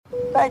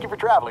Thank you for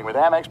traveling with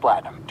Amex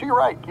Platinum. To your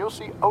right, you'll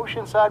see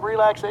oceanside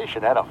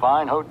relaxation at a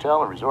fine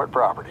hotel and resort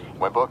property.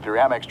 When booked through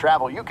Amex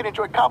Travel, you can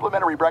enjoy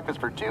complimentary breakfast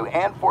for 2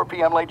 and 4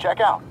 p.m. late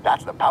checkout.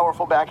 That's the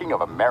powerful backing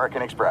of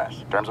American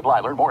Express. Terms apply.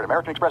 Learn more at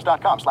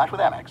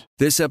americanexpress.com/withAmex.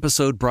 This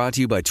episode brought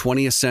to you by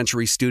 20th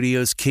Century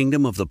Studios'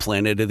 Kingdom of the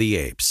Planet of the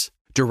Apes.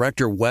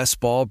 Director Wes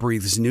Ball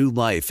breathes new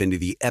life into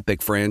the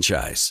epic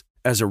franchise.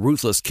 As a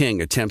ruthless king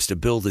attempts to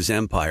build his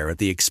empire at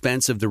the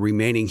expense of the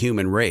remaining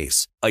human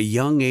race, a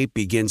young ape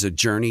begins a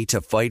journey to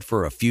fight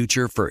for a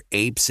future for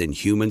apes and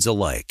humans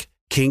alike.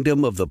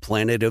 Kingdom of the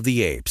Planet of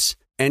the Apes.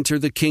 Enter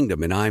the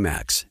kingdom in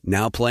IMAX,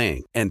 now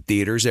playing, and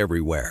theaters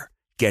everywhere.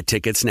 Get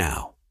tickets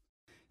now.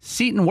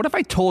 Seton, what if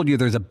I told you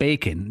there's a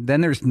bacon,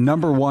 then there's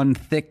number one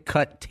thick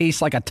cut, tastes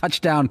like a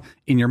touchdown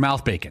in your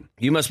mouth bacon?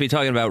 You must be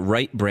talking about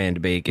Wright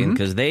brand bacon,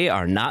 because they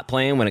are not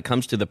playing when it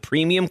comes to the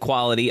premium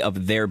quality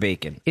of their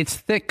bacon. It's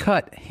thick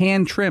cut,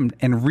 hand trimmed,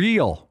 and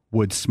real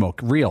wood smoke,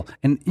 real.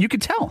 And you can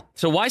tell.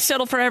 So why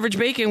settle for average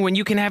bacon when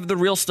you can have the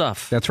real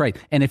stuff? That's right.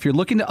 And if you're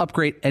looking to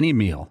upgrade any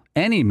meal,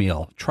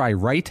 try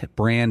Wright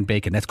brand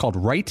bacon. That's called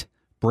Wright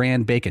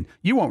brand bacon.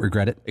 You won't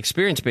regret it.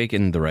 Experience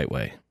bacon the right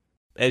way.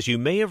 As you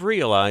may have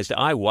realized,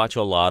 I watch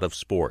a lot of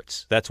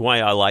sports. That's why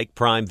I like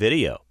Prime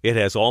Video. It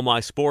has all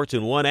my sports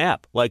in one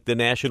app, like the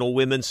National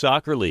Women's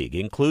Soccer League,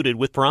 included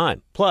with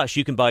Prime. Plus,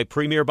 you can buy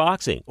Premier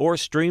Boxing or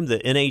stream the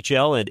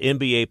NHL and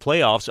NBA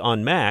playoffs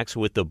on Max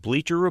with the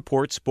Bleacher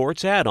Report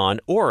Sports add-on,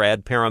 or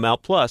add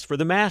Paramount Plus for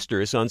the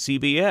Masters on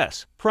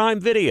CBS.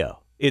 Prime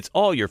Video. It's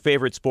all your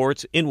favorite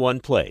sports in one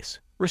place.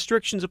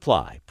 Restrictions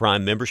apply.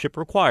 Prime membership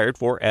required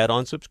for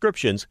add-on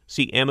subscriptions.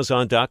 See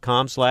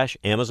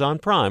Amazon.com/Amazon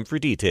Prime for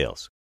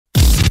details.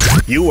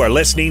 You are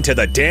listening to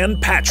The Dan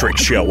Patrick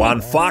Show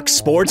on Fox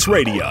Sports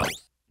Radio.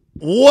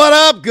 What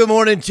up? Good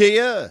morning to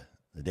you.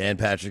 The Dan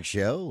Patrick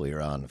Show. We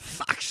are on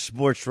Fox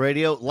Sports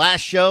Radio.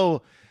 Last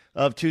show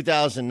of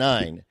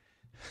 2009.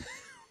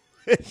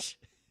 Good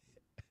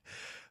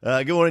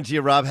morning to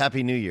you, Rob.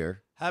 Happy New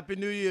Year. Happy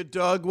New Year,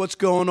 Doug. What's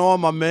going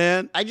on, my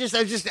man? I'm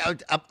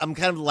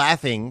kind of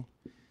laughing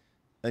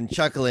and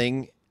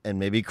chuckling and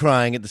maybe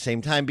crying at the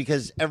same time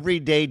because every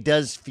day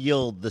does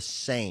feel the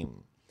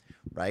same,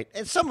 right?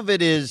 And some of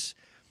it is,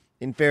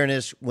 in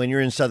fairness, when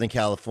you're in Southern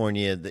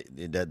California,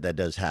 that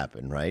does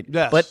happen, right?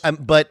 Yes.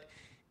 But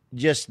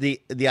just the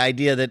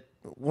idea that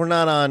we're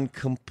not on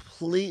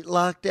complete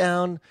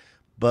lockdown,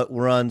 but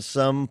we're on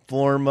some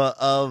form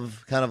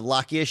of kind of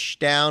lock-ish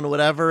down or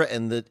whatever,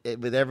 and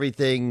with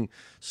everything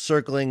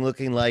circling,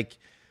 looking like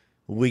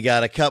we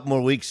got a couple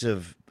more weeks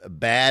of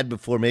bad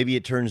before maybe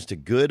it turns to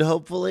good,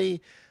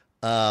 hopefully.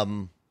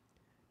 God,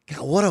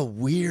 what a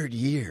weird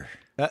year.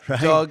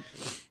 Right? Doug,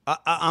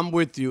 I'm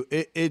with you.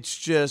 It's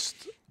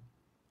just,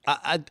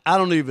 I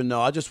don't even know.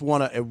 I just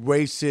want to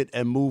erase it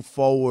and move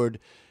forward.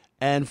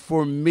 And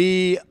for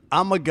me,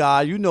 I'm a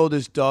guy, you know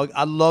this, Doug,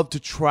 I love to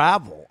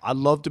travel. I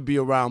love to be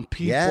around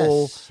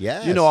people.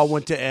 Yes. You know, I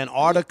went to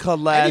Antarctica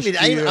last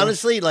year.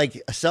 Honestly, like,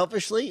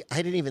 selfishly, I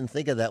didn't even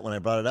think of that when I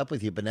brought it up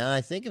with you. But now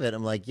I think of it,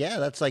 I'm like, yeah,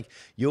 that's like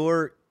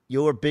your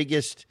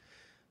biggest,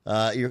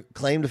 your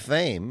claim to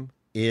fame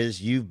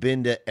is you've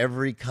been to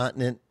every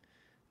continent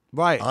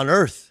on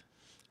Earth.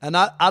 And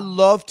I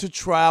love to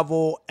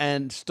travel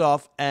and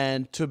stuff,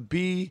 and to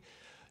be,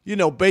 you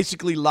know,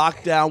 basically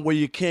locked down where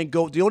you can't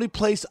go. The only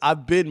place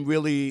I've been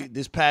really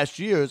this past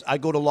year is I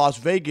go to Las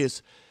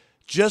Vegas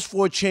just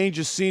for a change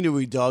of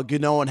scenery, Doug, you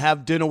know, and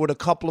have dinner with a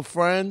couple of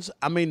friends.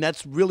 I mean,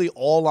 that's really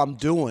all I'm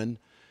doing.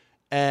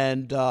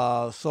 And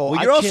so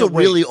you're also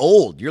really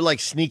old. You're like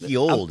sneaky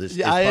old is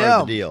part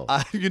of the deal.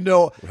 You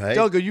know, right?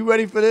 Doug, are you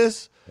ready for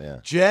this? Yeah.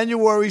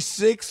 January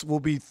 6th will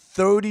be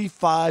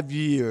 35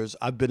 years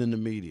I've been in the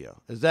media.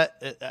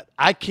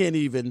 I can't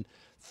even.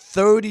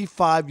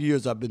 35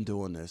 years I've been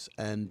doing this,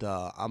 and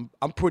I'm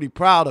pretty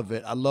proud of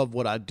it. I love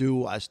what I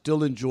do. I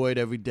still enjoy it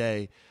every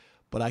day,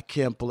 but I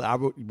can't believe I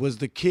was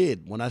the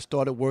kid when I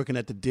started working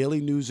at the Daily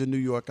News in New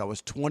York. I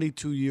was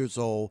 22 years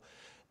old,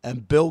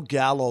 and Bill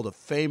Gallo, the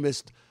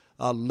famous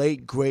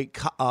late great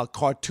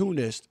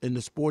cartoonist in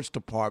the sports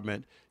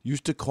department,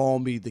 used to call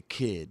me the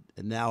kid.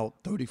 And now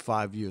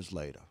 35 years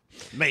later,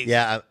 amazing.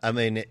 Yeah, I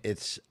mean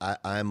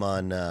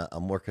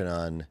I'm working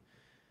on.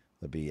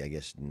 It'll be, I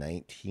guess,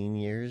 19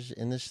 years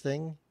in this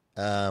thing.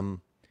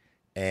 And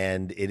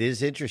it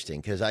is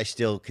interesting because I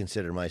still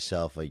consider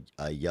myself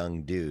a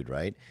young dude,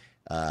 right?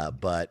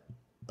 But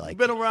like, you've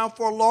been around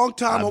for a long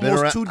time,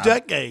 almost 2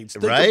 decades.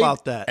 Think right?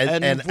 about that.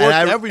 And you've worked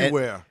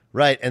everywhere.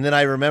 Right. And then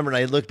I remember, and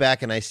I look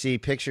back and I see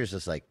pictures.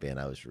 It's like, man,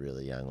 I was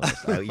really young.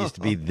 I used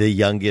to be the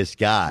youngest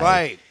guy.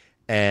 Right.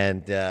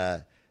 And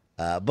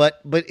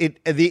but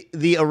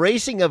the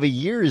erasing of a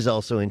year is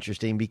also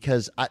interesting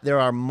because there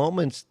are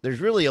moments. There's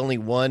really only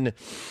one.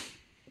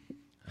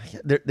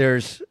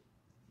 There's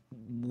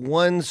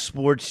one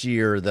sports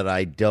year that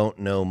I don't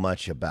know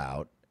much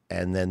about,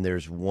 and then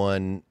there's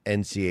one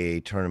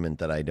NCAA tournament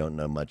that I don't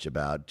know much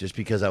about, just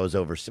because I was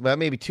overseas. Well,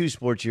 maybe 2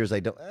 sports years I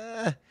don't.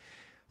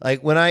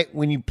 Like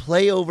when you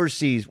play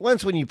overseas.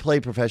 Once when you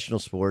play professional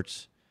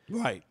sports,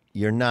 right?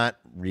 You're not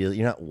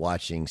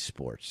watching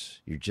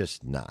sports. You're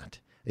just not.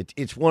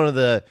 It's one of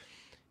the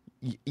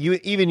you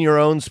even your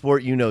own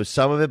sport,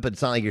 some of it, but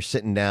it's not like you're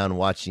sitting down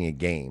watching a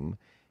game.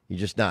 You're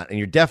just not, and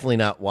you're definitely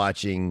not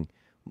watching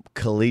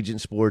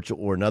collegiate sports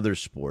or another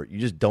sport. You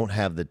just don't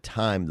have the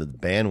time, the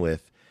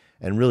bandwidth,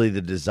 and really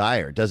the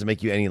desire. It doesn't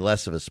make you any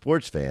less of a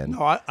sports fan.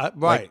 No,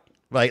 right.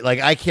 Like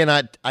I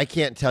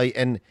can't tell you,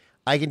 and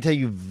I can tell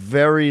you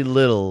very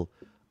little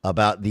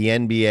about the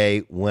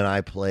NBA when I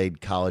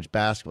played college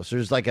basketball. So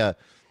there's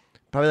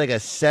probably like a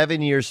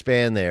 7-year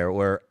span there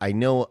where I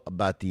know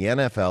about the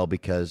NFL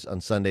because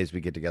on Sundays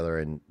we get together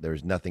and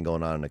there's nothing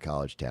going on in a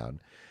college town.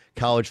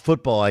 College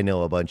football I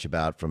know a bunch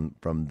about from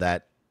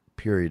that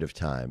period of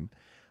time.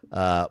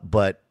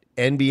 But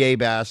NBA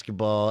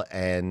basketball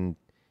and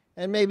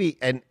maybe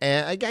and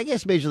I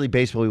guess Major League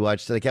Baseball we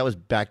watched, like that was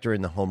back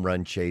during the home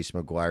run chase,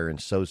 McGuire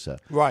and Sosa.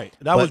 Right.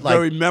 That was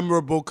very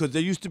memorable because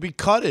there used to be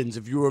cut-ins,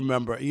 if you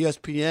remember.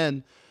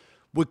 ESPN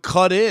would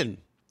cut in.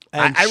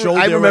 I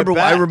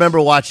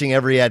remember watching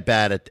every at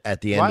bat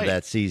at the end of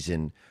that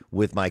season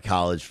with my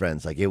college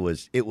friends. Like it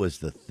was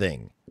the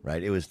thing,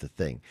 right? It was the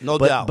thing. No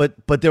doubt.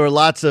 But there were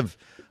lots of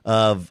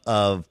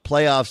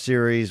playoff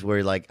series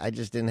where like I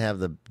just didn't have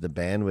the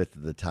bandwidth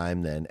of the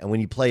time then. And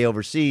when you play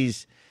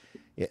overseas,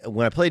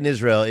 when I played in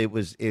Israel,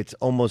 it's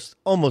almost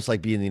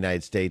like being in the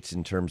United States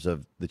in terms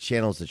of the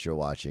channels that you're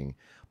watching.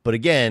 But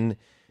again,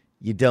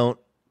 you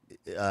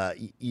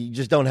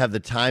just don't have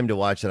the time to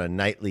watch on a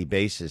nightly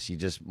basis. You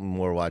just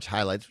more watch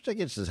highlights, which I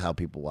guess is how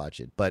people watch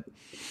it. But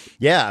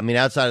yeah, I mean,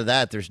 outside of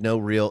that, there's no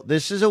real.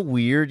 This is a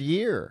weird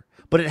year,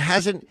 but it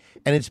hasn't,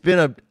 and it's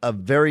been a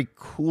very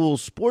cool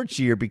sports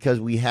year because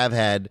we have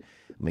had.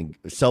 I mean,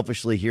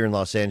 selfishly here in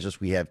Los Angeles,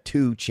 we have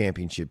 2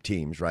 championship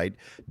teams, right?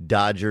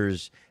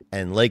 Dodgers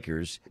and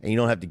Lakers, and you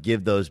don't have to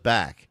give those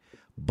back.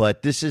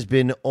 But this has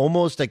been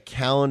almost a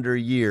calendar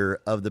year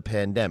of the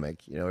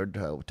pandemic. We're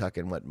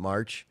talking what,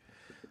 March?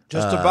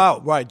 Just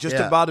about, right. Just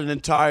about an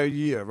entire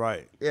year,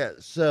 right. Yeah,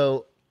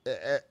 so,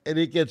 and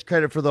it gets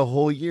credit for the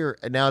whole year,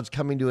 and now it's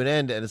coming to an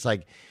end, and it's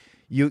like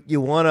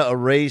you want to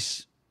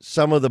erase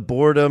some of the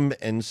boredom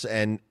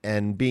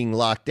and being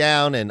locked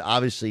down, and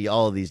obviously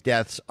all of these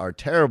deaths are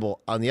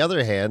terrible. On the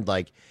other hand,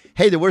 like,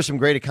 hey, there were some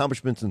great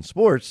accomplishments in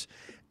sports,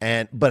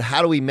 but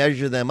how do we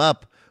measure them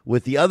up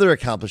with the other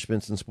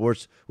accomplishments in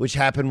sports, which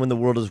happen when the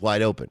world is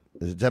wide open?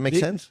 Does that make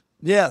sense?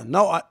 Yeah,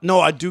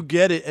 I do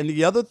get it. And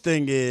the other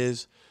thing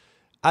is,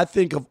 I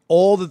think of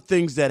all the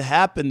things that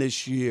happened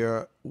this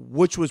year,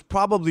 which was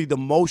probably the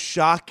most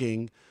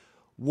shocking,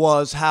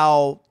 was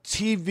how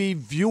TV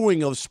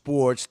viewing of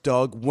sports,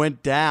 Doug,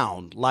 went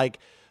down. Like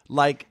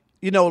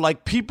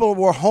people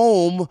were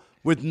home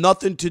with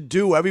nothing to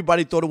do.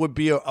 Everybody thought it would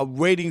be a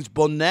ratings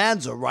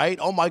bonanza, right?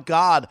 Oh my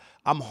God,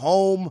 I'm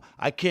home.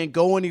 I can't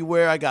go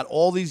anywhere. I got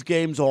all these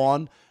games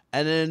on.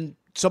 And then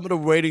some of the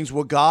ratings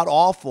were god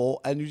awful.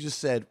 And you just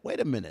said,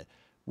 wait a minute,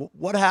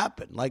 what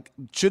happened? Like,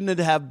 shouldn't it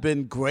have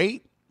been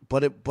great?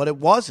 But it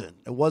wasn't.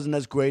 It wasn't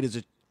as great as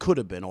it could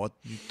have been, or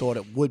you thought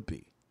it would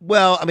be.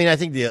 Well, I mean, I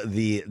think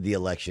the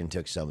election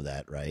took some of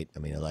that, right? I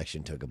mean,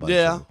 election took a bunch.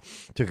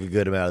 Took a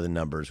good amount of the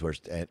numbers. I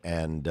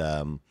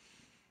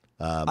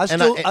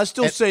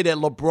still say that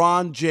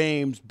LeBron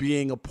James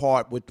being a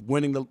part with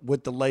winning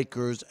with the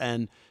Lakers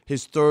and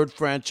his third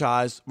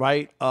franchise,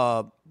 right,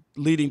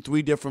 leading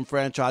 3 different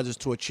franchises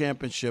to a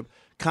championship,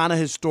 kind of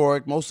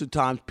historic. Most of the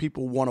time,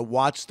 people want to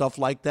watch stuff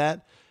like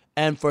that.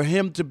 And for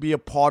him to be a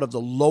part of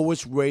the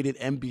lowest rated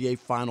NBA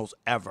Finals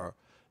ever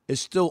is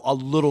still a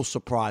little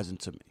surprising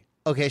to me.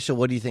 Okay, so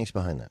what do you think's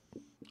behind that?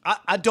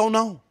 I don't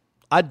know.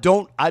 I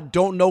don't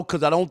know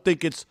because I don't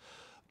think it's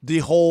the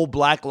whole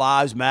Black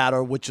Lives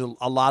Matter, which a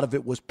lot of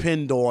it was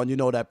pinned on,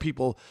 that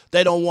people,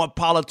 they don't want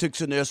politics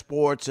in their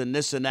sports and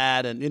this and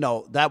that. And,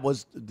 that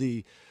was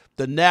the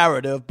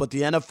narrative. But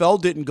the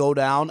NFL didn't go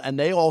down, and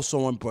they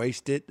also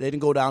embraced it. They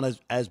didn't go down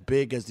as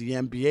big as the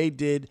NBA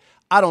did.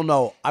 I don't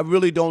know. I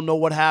really don't know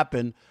what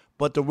happened,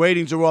 but the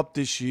ratings are up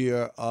this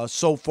year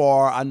so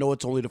far. I know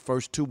it's only the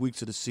first 2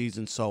 weeks of the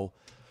season, so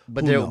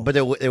but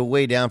they're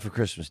way down for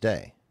Christmas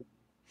Day.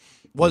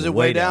 Was it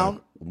way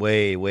down?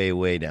 Way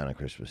down on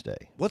Christmas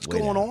Day. What's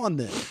going on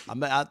then? I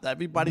mean,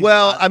 everybody.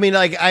 Well, I mean,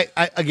 like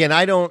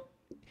I don't,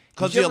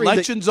 because the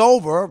election's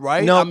over,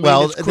 right? No, I mean,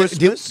 it's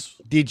Christmas.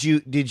 Did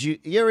you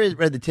ever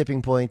read The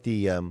Tipping Point,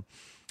 the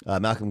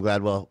Malcolm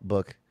Gladwell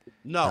book?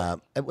 No.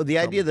 Well, the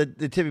idea that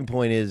the tipping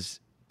point is,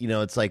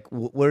 it's like,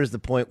 where's the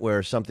point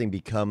where something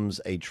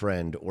becomes a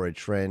trend or a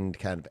trend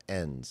kind of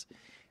ends?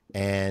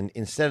 And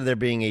instead of there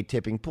being a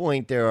tipping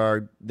point, there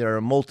are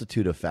a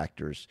multitude of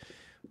factors.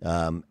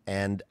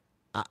 And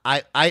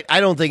I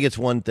don't think it's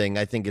one thing.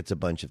 I think it's a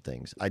bunch of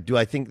things. I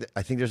think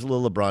there's a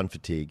little LeBron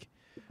fatigue,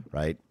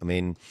 right? I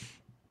mean,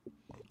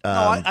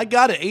 I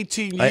got it.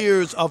 18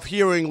 years of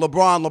hearing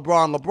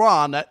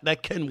LeBron,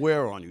 that can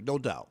wear on you, no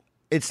doubt.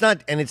 It's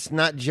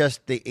not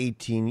just the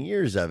 18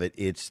 years of it.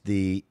 It's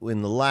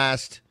in the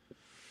last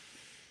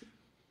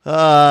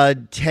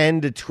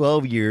 10 to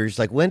 12 years.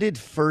 Like, when did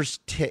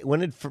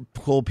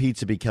Cold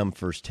Pizza become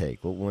First Take?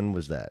 When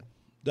was that?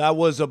 That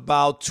was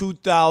about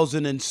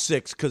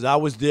 2006, because I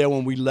was there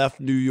when we left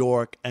New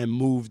York and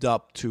moved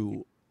up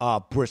to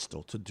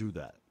Bristol to do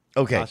that.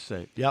 Okay. I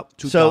say, yep,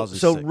 So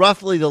 2006.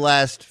 roughly the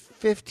last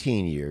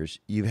 15 years,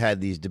 you've had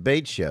these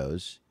debate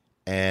shows,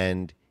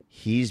 and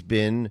he's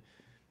been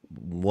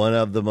one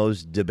of the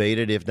most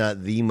debated, if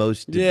not the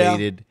most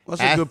debated that's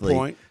athlete. a good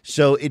point.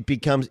 So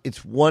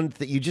it's one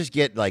that you just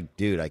get like,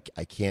 dude,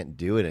 I can't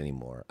do it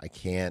anymore. I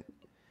can't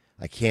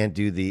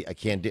do,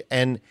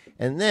 and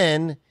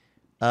then,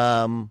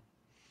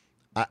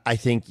 I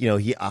think,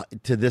 he,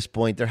 to this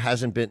point,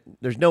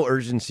 there's no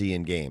urgency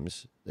in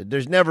games.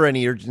 There's never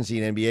any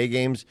urgency in NBA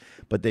games,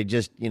 but they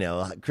just,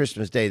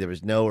 Christmas Day, there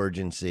was no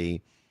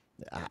urgency,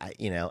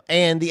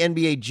 and the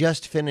NBA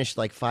just finished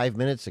like 5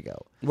 minutes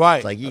ago. Right.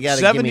 It's like you got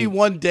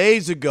 71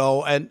 days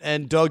ago,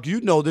 and Doug,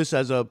 you know this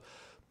as a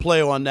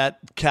player on that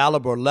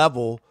caliber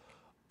level.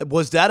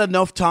 Was that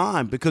enough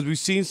time? Because we've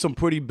seen some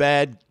pretty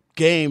bad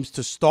games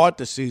to start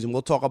the season.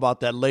 We'll talk about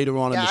that later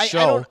on in the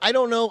show. I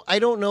don't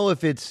know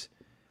if it's,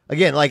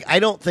 again, like, I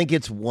don't think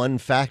it's one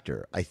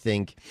factor. I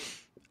think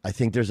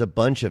there's a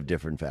bunch of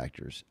different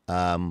factors.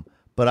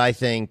 But I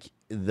think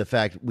the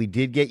fact we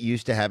did get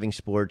used to having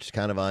sports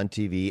kind of on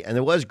TV, and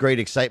there was great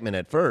excitement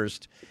at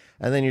first,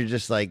 and then you're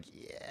just like,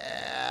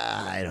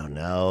 yeah, I don't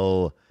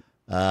know.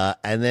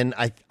 And then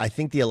I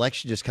think the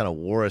election just kind of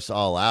wore us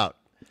all out.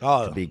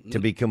 To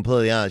be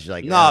completely honest, you're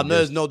like,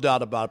 there's no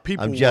doubt about it.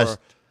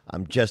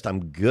 I'm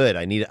good.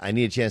 I need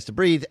a chance to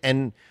breathe,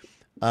 and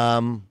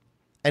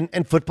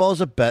football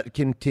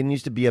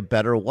continues to be a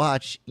better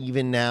watch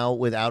even now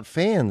without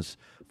fans.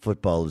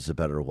 Football is a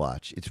better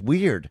watch. It's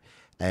weird,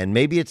 and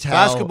maybe it's how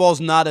basketball's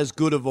not as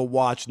good of a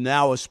watch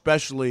now,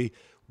 especially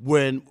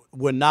when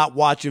we're not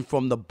watching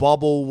from the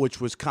bubble,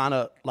 which was kind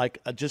of like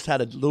just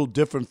had a little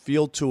different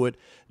feel to it.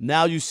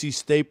 Now you see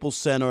Staples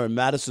Center and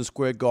Madison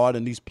Square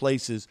Garden, these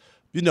places,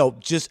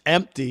 just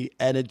empty,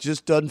 and it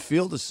just doesn't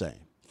feel the same.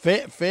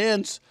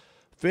 Fans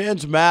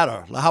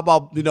matter. How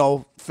about,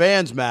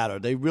 fans matter?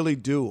 They really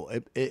do.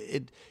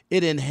 It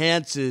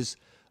enhances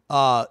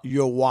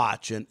your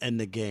watch and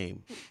the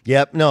game.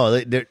 Yep.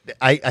 No,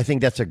 I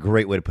think that's a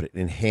great way to put it.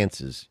 It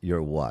enhances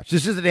your watch.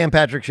 This is the Dan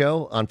Patrick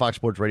Show on Fox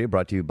Sports Radio,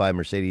 brought to you by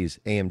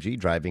Mercedes-AMG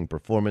Driving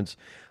Performance.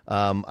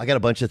 I got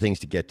a bunch of things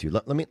to get to.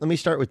 Let me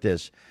start with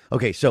this.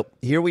 Okay, so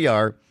here we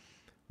are,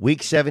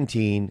 Week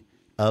 17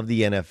 of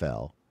the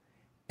NFL,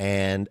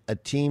 and a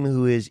team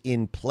who is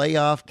in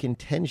playoff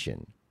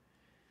contention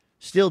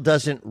still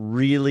doesn't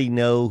really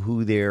know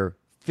who their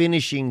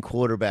finishing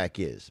quarterback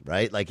is,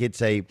 right? Like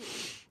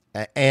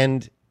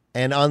and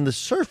on the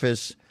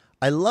surface,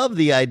 I love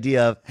the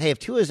idea of, hey, if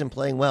Tua isn't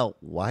playing well,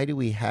 why do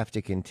we have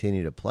to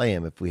continue to play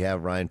him if we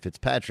have Ryan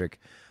Fitzpatrick,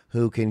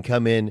 who can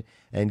come in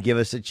and give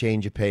us a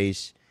change of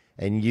pace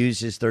and use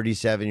his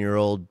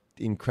 37-year-old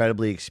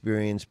incredibly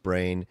experienced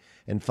brain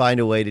and find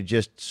a way to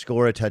just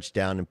score a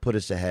touchdown and put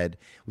us ahead.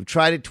 We've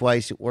tried it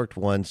twice. It worked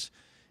once.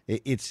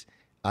 It's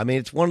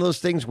one of those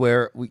things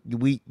where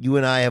you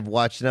and I have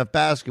watched enough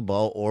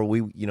basketball, or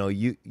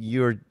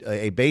you're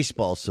a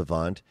baseball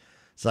savant.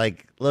 It's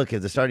like, look,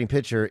 if the starting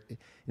pitcher,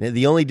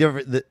 the only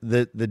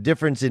the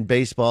difference in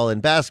baseball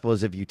and basketball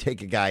is if you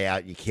take a guy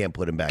out, you can't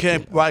put him back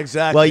in. Right,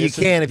 exactly. Well, you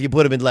can if you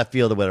put him in left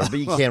field or whatever, but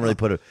you can't really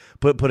put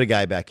a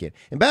guy back in.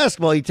 In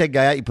basketball, you take a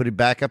guy out, you put him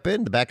back up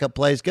in. The backup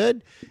play is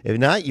good. If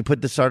not, you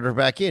put the starter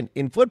back in.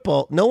 In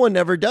football, no one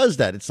ever does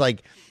that. It's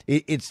like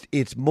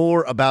it's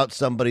more about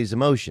somebody's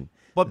emotion.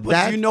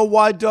 But you know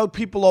why, Doug?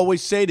 People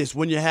always say this.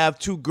 When you have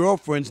two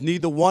girlfriends,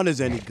 neither one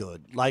is any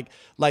good. Like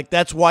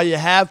that's why you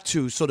have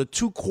two. So the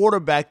two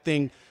quarterback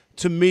thing,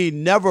 to me,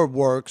 never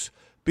works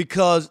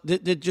because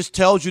it just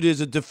tells you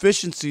there's a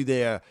deficiency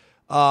there.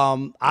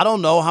 I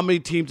don't know how many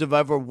teams have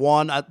ever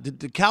won.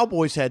 The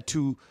Cowboys had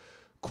two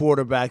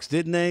quarterbacks,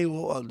 didn't they?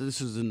 Well,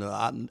 this is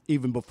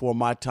even before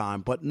my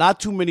time. But not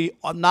too many,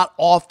 not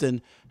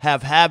often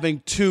have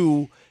having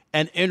two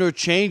and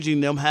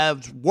interchanging them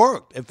have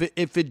worked.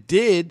 If it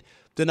did,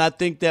 then I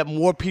think that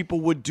more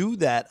people would do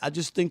that. I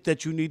just think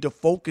that you need to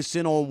focus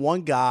in on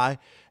one guy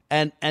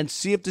and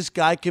see if this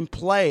guy can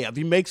play. If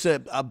he makes a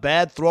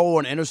bad throw or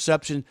an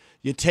interception,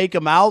 you take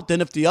him out. Then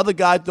if the other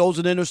guy throws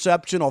an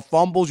interception or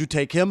fumbles, you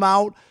take him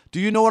out. Do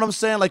you know what I'm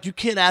saying? Like, you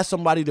can't ask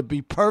somebody to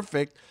be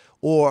perfect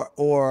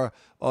or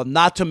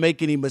not to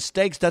make any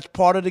mistakes. That's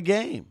part of the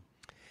game.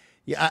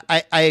 Yeah,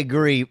 I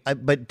agree.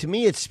 But to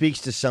me, it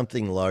speaks to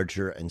something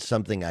larger and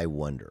something I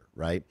wonder,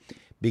 right?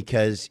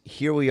 Because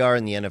here we are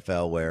in the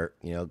NFL where,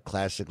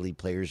 classically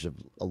players have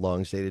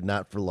long stated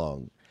not for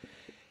long.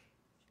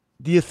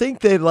 Do you think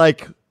they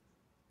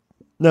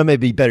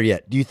maybe better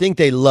yet, do you think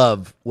they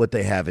love what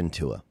they have in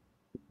Tua?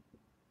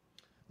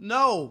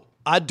 No,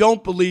 I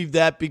don't believe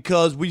that,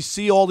 because we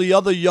see all the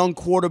other young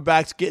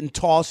quarterbacks getting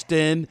tossed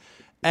in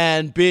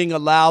and being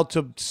allowed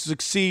to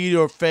succeed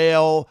or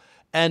fail.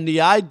 And the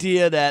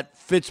idea that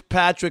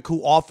Fitzpatrick,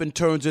 who often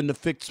turns into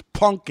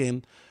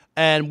Fitzpunkin,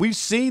 and we've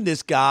seen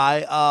this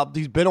guy.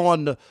 He's been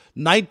on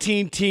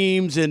 19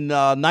 teams in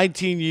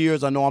 19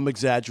 years. I know I'm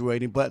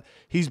exaggerating, but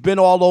he's been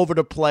all over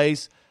the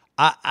place.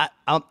 I'm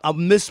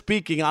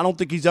misspeaking. I don't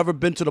think he's ever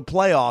been to the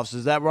playoffs.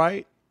 Is that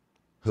right?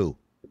 Who?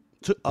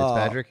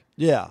 Fitzpatrick?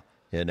 Yeah.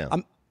 Yeah,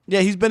 no. Yeah,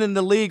 he's been in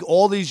the league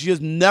all these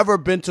years, never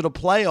been to the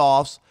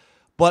playoffs,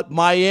 but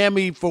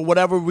Miami, for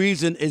whatever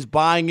reason, is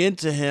buying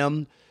into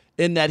him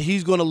in that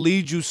he's going to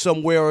lead you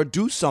somewhere or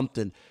do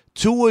something.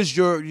 Tua's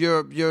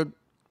your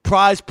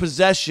prized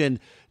possession,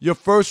 your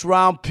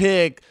first-round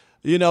pick.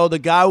 You know, the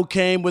guy who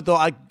came with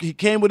he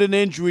came with an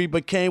injury,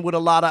 but came with a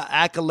lot of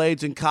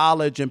accolades in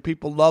college, and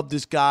people loved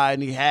this guy,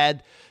 and he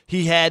had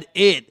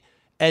it,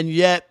 and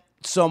yet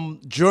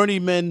some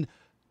journeyman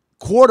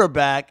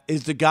quarterback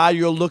is the guy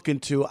you're looking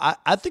to.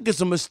 I think it's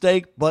a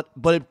mistake, but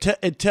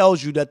it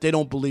tells you that they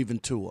don't believe in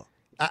Tua.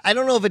 I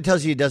don't know if it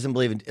tells you he doesn't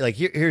believe in. Like,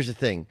 here's the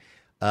thing.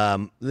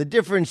 The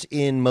difference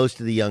in most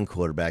of the young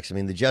quarterbacks, I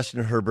mean, the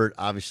Justin Herbert,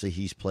 obviously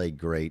he's played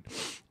great,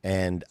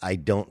 and I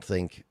don't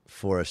think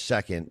for a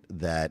second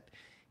that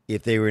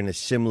if they were in a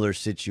similar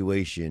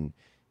situation,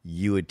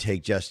 you would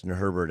take Justin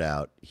Herbert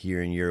out here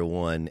in year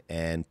one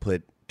and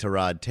put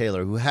Tyrod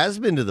Taylor, who has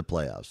been to the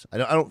playoffs. I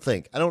don't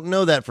think. I don't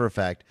know that for a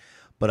fact,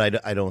 but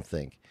I don't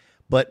think.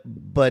 But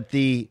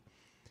the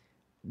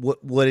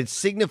what it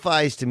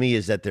signifies to me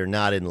is that they're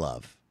not in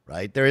love,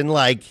 right? They're in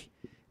like.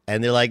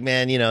 And they're like,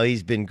 man, you know,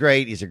 he's been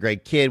great. He's a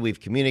great kid. We've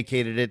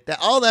communicated it.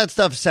 All that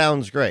stuff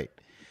sounds great.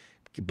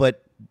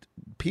 But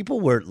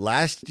people were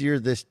last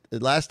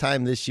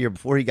time this year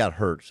before he got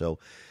hurt, so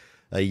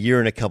a year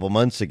and a couple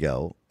months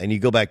ago, and you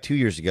go back 2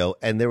 years ago,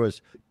 and there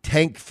was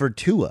tank for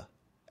Tua.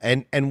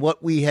 And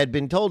what we had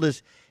been told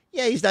is,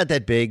 yeah, he's not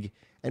that big,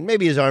 and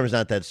maybe his arm's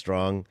not that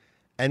strong,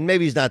 and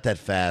maybe he's not that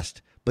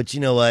fast. But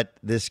you know what?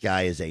 This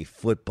guy is a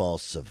football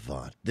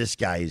savant. This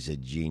guy is a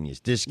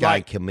genius. This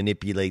guy can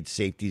manipulate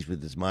safeties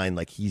with his mind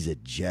like he's a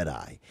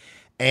Jedi.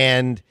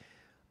 And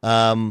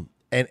while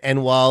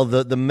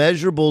the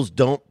measurables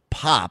don't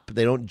pop,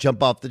 they don't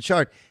jump off the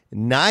chart,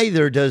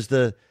 neither does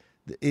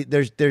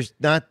there's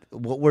not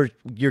what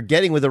you're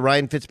getting with a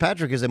Ryan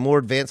Fitzpatrick is a more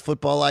advanced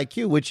football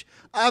IQ, which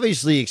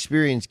obviously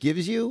experience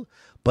gives you.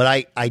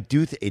 But I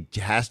do it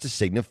has to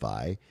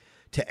signify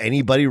to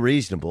anybody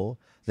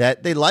reasonable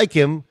that they like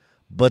him,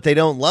 but they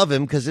don't love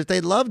him, because if they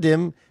loved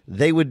him,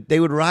 they would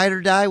ride or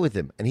die with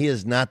him, and he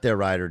is not their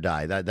ride or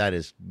die. That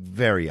is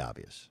very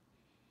obvious.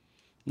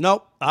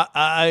 Nope,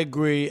 I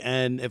agree.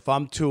 And if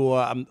I'm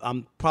Tua,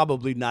 I'm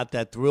probably not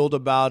that thrilled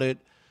about it.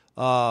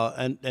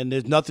 And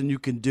there's nothing you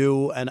can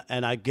do. And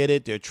I get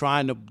it. They're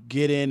trying to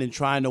get in and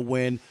trying to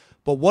win.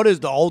 But what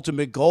is the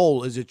ultimate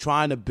goal? Is it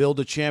trying to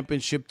build a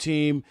championship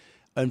team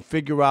and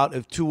figure out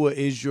if Tua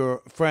is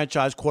your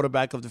franchise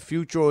quarterback of the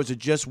future, or is it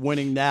just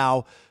winning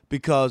now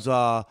because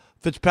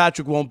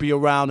Fitzpatrick won't be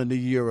around in a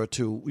year or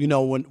two, you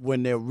know,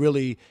 when they're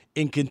really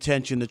in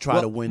contention to try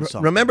to win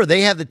something? Remember,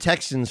 they have the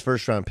Texans'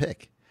 first-round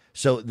pick.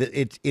 So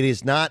it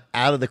is not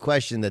out of the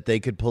question that they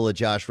could pull a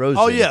Josh Rosen.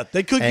 Oh, yeah,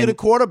 they could get a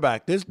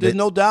quarterback. There's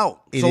no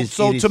doubt.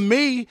 So to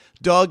me,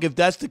 Doug, if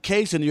that's the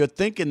case and you're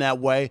thinking that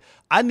way,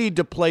 I need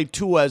to play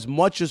Tua as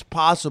much as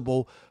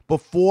possible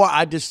before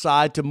I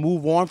decide to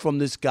move on from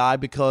this guy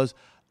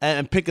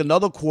and pick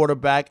another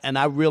quarterback, and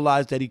I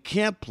realize that he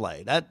can't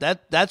play.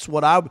 That's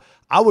what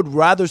I would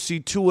rather see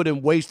Tua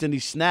than waste any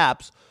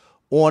snaps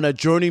on a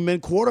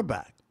journeyman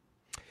quarterback.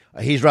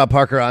 He's Rob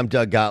Parker. I'm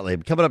Doug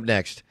Gottlieb. Coming up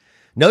next,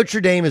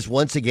 Notre Dame is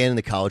once again in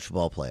the college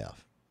football playoff.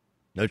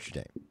 Notre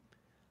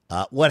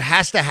Dame. What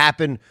has to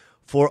happen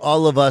for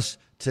all of us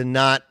to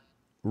not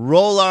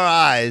roll our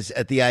eyes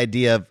at the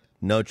idea of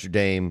Notre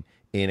Dame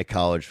in a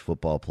college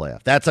football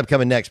playoff? That's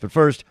upcoming next. But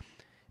first,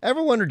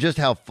 ever wonder just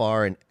how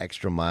far an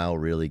extra mile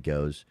really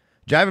goes?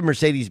 Drive a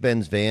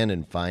Mercedes-Benz van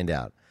and find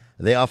out.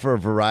 They offer a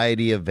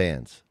variety of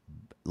vans,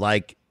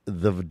 like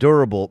the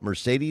durable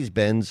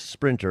Mercedes-Benz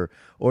Sprinter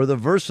or the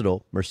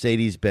versatile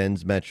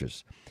Mercedes-Benz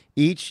Metris,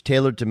 each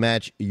tailored to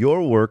match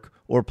your work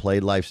or play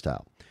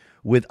lifestyle.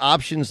 With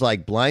options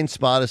like blind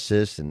spot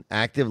assist and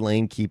active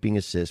lane keeping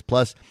assist,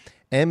 plus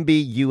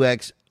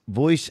MBUX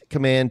voice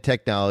command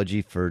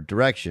technology for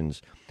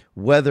directions,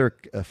 weather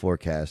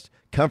forecast,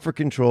 comfort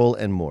control,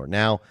 and more.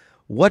 Now,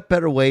 what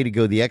better way to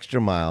go the extra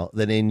mile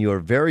than in your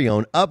very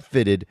own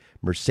upfitted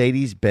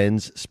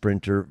Mercedes-Benz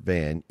Sprinter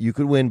van? You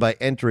could win by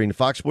entering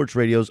Fox Sports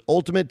Radio's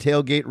Ultimate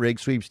Tailgate Rig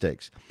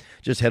Sweepstakes.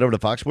 Just head over to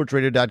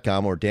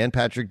foxsportsradio.com or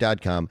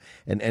danpatrick.com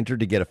and enter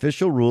to get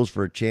official rules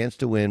for a chance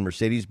to win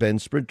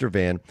Mercedes-Benz Sprinter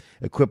van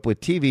equipped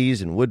with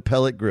TVs and wood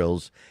pellet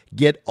grills.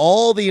 Get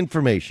all the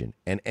information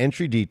and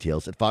entry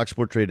details at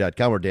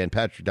foxsportsradio.com or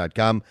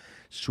danpatrick.com.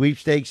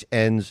 Sweepstakes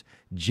ends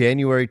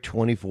January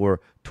 24,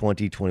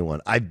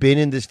 2021. I've been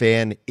in this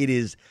van. It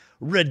is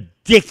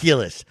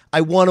ridiculous.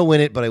 I want to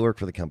win it, but I work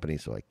for the company,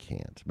 so I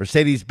can't.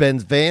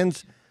 Mercedes-Benz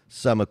vans,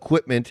 some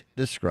equipment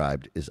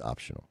described is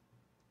optional.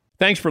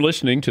 Thanks for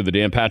listening to the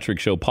Dan Patrick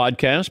Show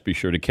podcast. Be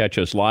sure to catch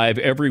us live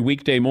every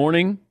weekday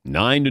morning,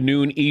 9 to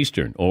noon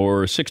Eastern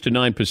or 6 to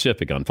 9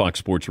 Pacific on Fox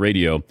Sports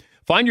Radio.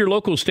 Find your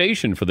local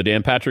station for the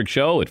Dan Patrick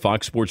Show at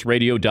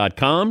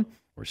foxsportsradio.com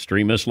or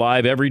stream us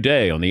live every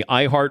day on the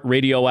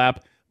iHeartRadio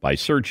app by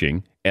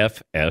searching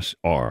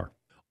FSR.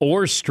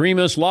 Or stream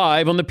us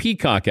live on the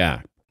Peacock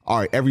app. All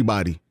right,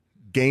 everybody,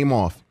 game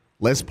off.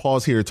 Let's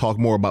pause here to talk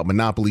more about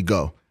Monopoly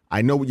Go.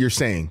 I know what you're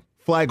saying.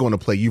 Flag on the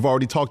play. You've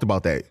already talked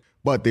about that.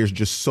 but there's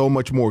just so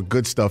much more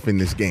good stuff in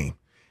this game.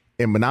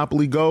 In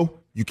Monopoly Go,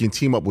 you can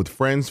team up with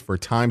friends for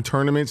time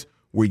tournaments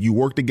where you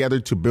work together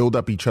to build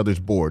up each other's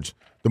boards.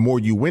 The more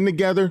you win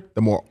together,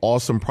 the more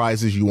awesome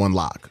prizes you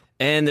unlock.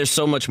 And there's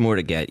so much more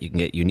to get. You can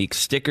get unique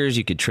stickers.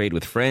 You could trade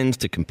with friends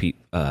to compete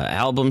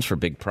albums for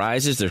big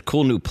prizes. There's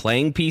cool new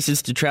playing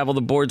pieces to travel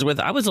the boards with.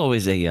 I was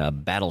always a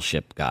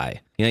battleship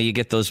guy. You know, you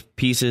get those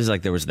pieces,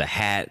 like there was the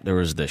hat, there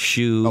was the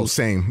shoe. Oh,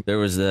 same. I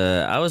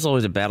was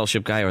always a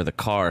battleship guy, or the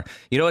car.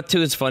 You know what,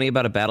 too, is funny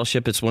about a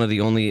battleship? It's one of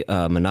the only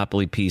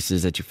Monopoly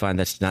pieces that you find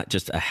that's not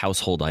just a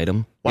household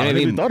item. Wow, You know I what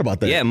never even thought about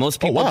that. Yeah, most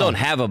people wow. don't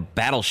have a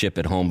battleship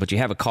at home, but you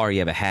have a car, you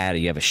have a hat,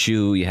 you have a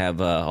shoe, you have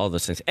all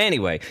those things.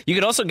 Anyway, you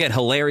could also get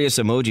hilarious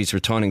emojis for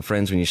taunting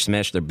friends when you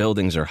smash their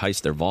buildings or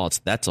heist their vaults.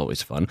 That's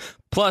always fun.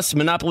 Plus,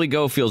 Monopoly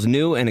Go feels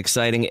new and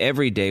exciting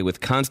every day with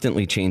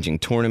constantly changing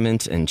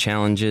tournaments and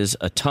challenges.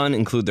 A ton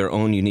include their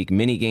own unique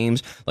mini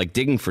games, like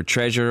digging for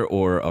treasure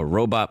or a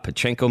robot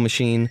Pachinko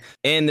machine.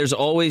 And there's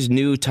always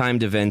new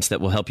timed events that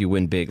will help you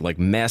win big, like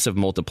massive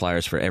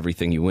multipliers for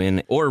everything you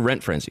win, or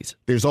rent frenzies.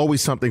 There's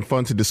always something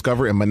fun to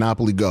discover in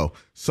Monopoly Go.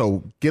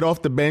 So get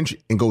off the bench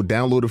and go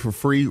download it for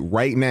free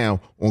right now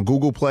on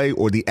Google Play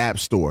or the App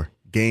Store.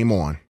 Game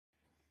on.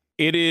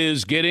 It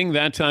is getting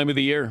that time of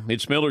the year.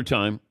 It's Miller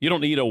time. You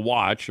don't need a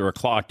watch or a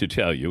clock to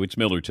tell you. It's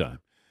Miller time.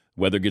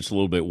 Weather gets a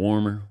little bit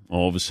warmer.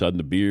 All of a sudden,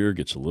 the beer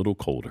gets a little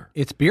colder.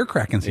 It's beer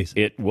cracking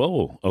season.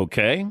 Whoa,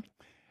 okay.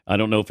 I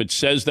don't know if it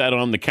says that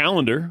on the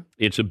calendar.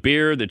 It's a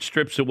beer that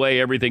strips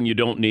away everything you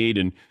don't need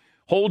and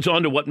holds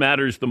on to what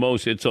matters the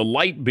most. It's a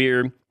light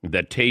beer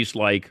that tastes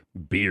like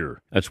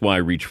beer. That's why I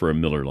reach for a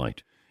Miller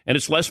Lite. And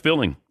it's less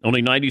filling,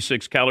 only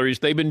 96 calories.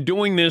 They've been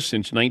doing this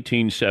since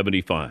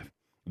 1975.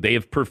 They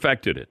have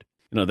perfected it.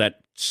 You know, that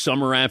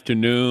summer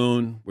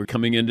afternoon, we're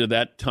coming into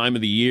that time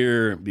of the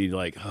year, be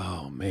like,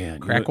 oh, man.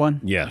 Crack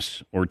one?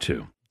 Yes, or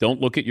two. Don't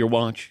look at your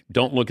watch.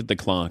 Don't look at the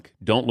clock.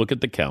 Don't look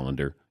at the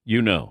calendar.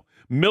 You know.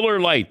 Miller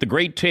Lite, the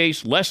great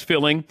taste, less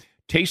filling,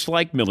 tastes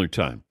like Miller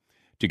time.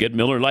 To get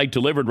Miller Lite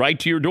delivered right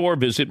to your door,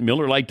 visit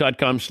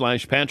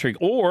MillerLite.com/Patrick,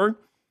 or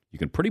you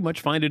can pretty much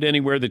find it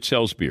anywhere that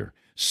sells beer.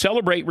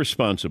 Celebrate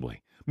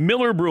responsibly.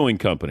 Miller Brewing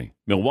Company,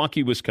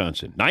 Milwaukee,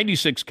 Wisconsin.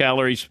 96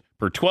 calories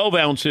per 12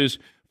 ounces,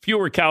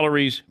 fewer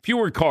calories,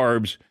 fewer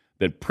carbs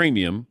than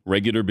premium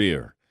regular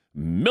beer.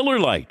 Miller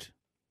Lite.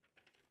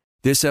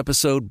 This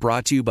episode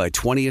brought to you by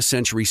 20th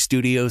Century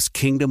Studios'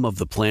 Kingdom of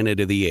the Planet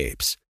of the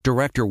Apes.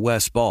 Director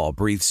Wes Ball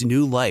breathes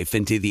new life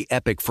into the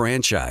epic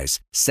franchise,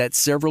 set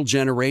several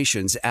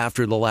generations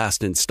after the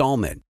last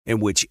installment, in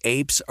which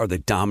apes are the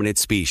dominant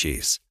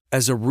species.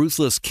 As a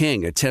ruthless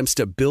king attempts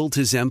to build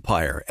his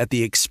empire at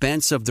the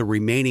expense of the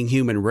remaining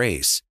human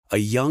race, a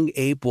young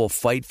ape will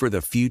fight for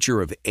the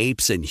future of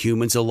apes and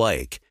humans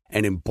alike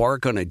and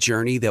embark on a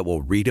journey that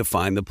will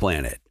redefine the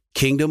planet.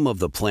 Kingdom of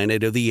the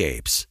Planet of the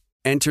Apes.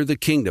 Enter the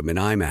kingdom in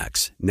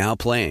IMAX, now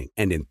playing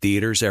and in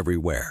theaters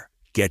everywhere.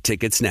 Get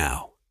tickets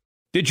now.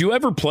 Did you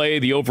ever play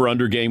the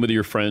over-under game with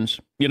your friends?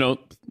 You know,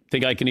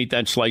 think I can eat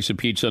that slice of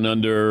pizza in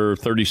under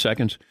 30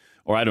 seconds?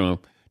 Or I don't know,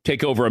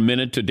 take over a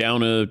minute to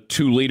down a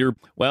 2-liter?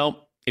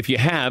 Well, if you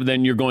have,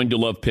 then you're going to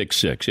love Pick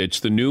Six.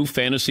 It's the new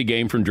fantasy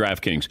game from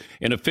DraftKings,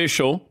 an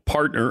official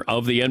partner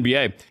of the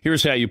NBA.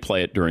 Here's how you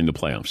play it during the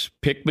playoffs.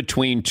 Pick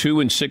between 2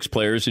 and 6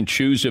 players and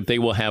choose if they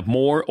will have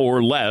more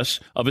or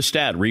less of a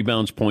stat,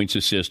 rebounds, points,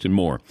 assists, and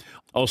more.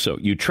 Also,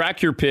 you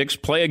track your picks,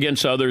 play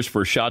against others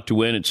for a shot to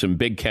win and some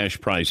big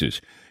cash prizes.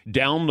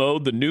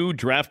 Download the new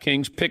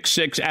DraftKings Pick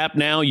 6 app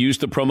now. Use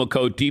the promo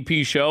code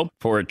DPSHOW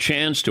for a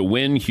chance to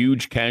win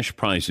huge cash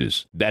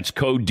prizes. That's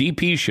code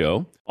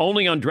DPSHOW.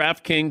 Only on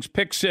DraftKings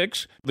Pick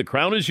 6. The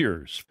crown is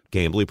yours.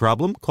 Gambling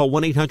problem? Call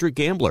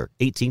 1-800-GAMBLER.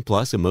 18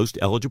 plus in most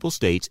eligible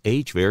states.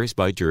 Age varies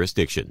by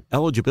jurisdiction.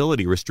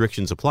 Eligibility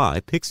restrictions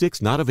apply. Pick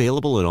 6 not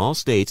available in all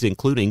states,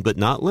 including but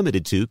not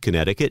limited to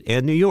Connecticut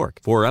and New York.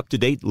 For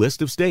up-to-date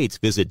list of states,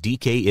 visit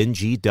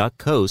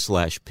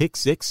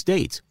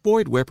dkng.co/pick6states.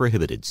 Void where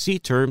prohibited. See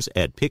terms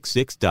at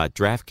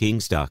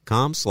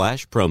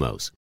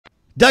pick6.draftkings.com/promos.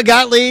 Doug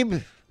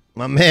Gottlieb,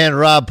 my man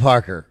Rob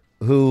Parker,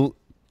 who,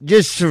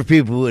 just for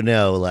people who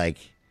know, like,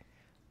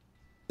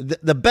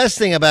 the best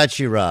thing about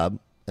you, Rob,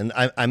 and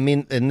I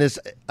mean this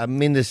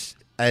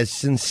as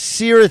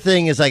sincere a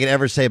thing as I could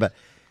ever say about.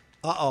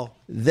 No.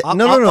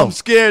 I'm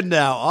scared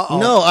now.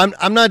 No,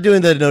 I'm not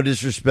doing that. No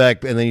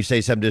disrespect, and then you say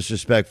something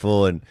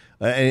disrespectful and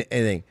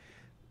anything.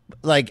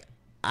 Like,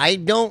 I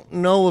don't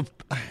know if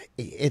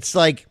it's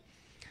like,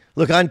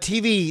 look, on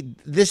TV,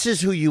 this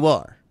is who you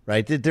are,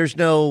 right? There's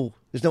no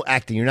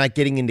acting. You're not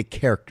getting into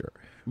character.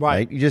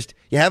 Right. You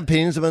have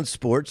opinions about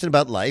sports and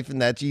about life,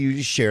 and that's you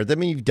just share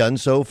them, and you've done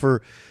so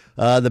for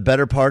the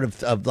better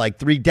part of like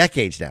 3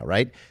 decades now,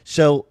 right?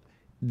 So,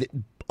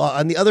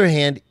 on the other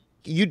hand,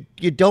 you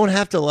don't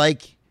have to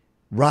like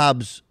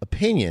Rob's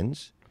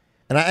opinions,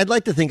 and I'd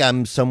like to think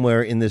I'm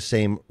somewhere in the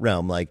same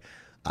realm. Like,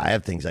 I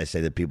have things I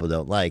say that people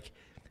don't like,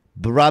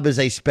 but Rob is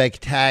a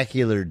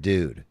spectacular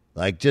dude,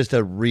 like just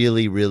a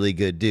really, really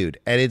good dude,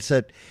 and it's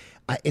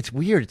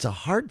weird. It's a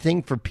hard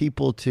thing for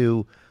people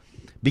to.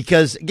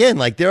 Because again,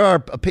 like there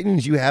are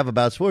opinions you have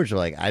about sports. You're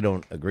like, I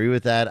don't agree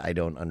with that. I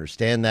don't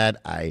understand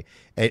that.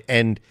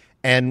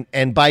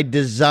 And by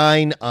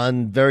design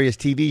on various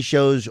TV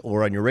shows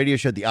or on your radio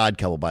show, The Odd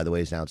Couple, by the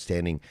way, is an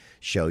outstanding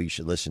show you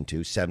should listen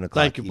to. 7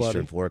 o'clock you,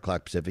 Eastern, buddy. 4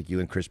 o'clock Pacific. You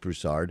and Chris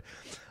Broussard.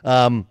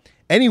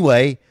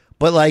 Anyway,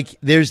 but like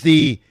there's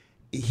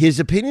his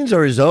opinions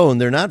are his own.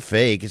 They're not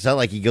fake. It's not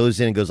like he goes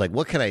in and goes like,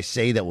 what can I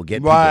say that will get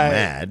people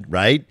mad,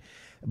 right?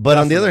 But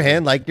on the other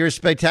hand, like you're a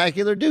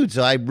spectacular dude,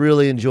 so I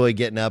really enjoy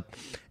getting up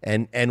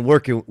and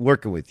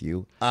working with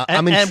you.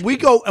 And we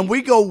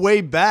go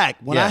way back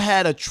when I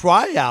had a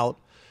tryout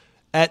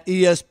at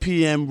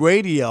ESPN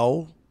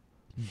Radio.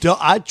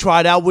 I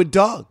tried out with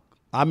Doug.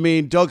 I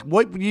mean, Doug,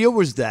 what year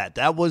was that?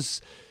 That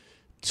was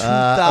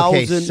 2000.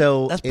 Okay,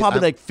 so that's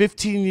probably like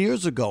 15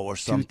 years ago or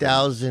something.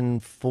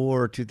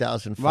 2004,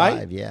 2005.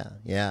 Right?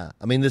 Yeah.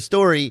 I mean, the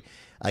story,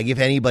 like if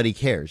anybody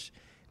cares,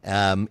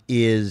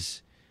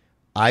 is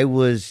I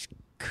was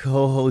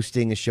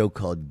co-hosting a show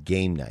called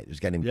Game Night. There's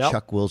a guy named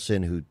Chuck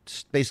Wilson who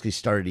basically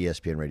started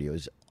ESPN Radio.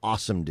 He's an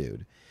awesome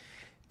dude.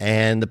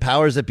 And the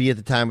powers that be at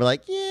the time were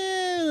like,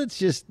 yeah, let's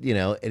just,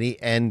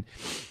 and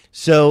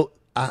so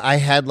I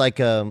had like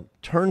a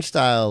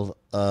turnstile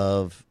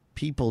of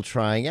people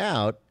trying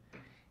out,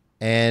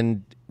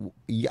 and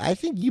I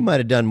think you might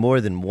have done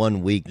more than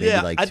 1 week,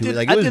 maybe like two. It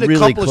was did a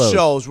really couple close. of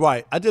shows,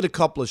 right? I did a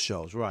couple of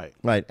shows, right?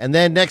 Right. And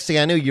then next thing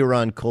I knew, you were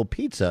on Cold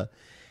Pizza,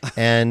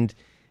 and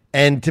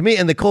to me,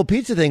 and the Cold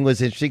Pizza thing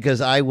was interesting because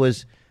I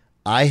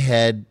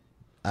had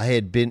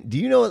been. Do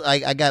you know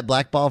I got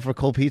blackballed for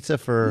Cold Pizza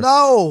for?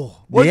 No.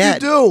 What'd you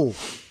do?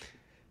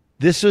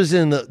 This was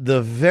in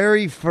the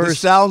very first. This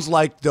sounds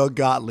like Doug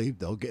Gottlieb,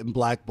 though, getting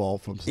blackball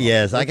from something.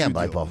 Yes, I got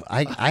blackballed.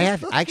 I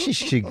actually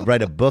should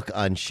write a book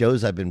on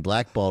shows I've been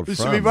blackballed from. You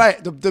should be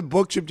right. The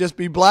book should just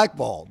be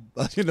blackballed.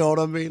 You know what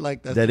I mean?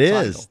 Like that's that the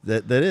is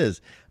title. that is.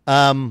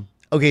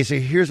 Okay, so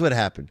here's what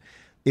happened.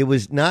 It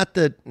was not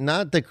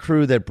the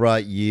crew that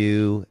brought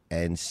you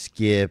and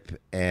Skip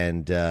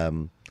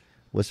and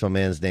what's my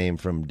man's name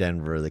from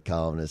Denver, the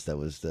columnist that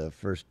was the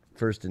first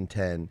and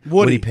 10.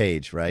 Woody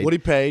Page, right? Woody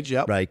Page,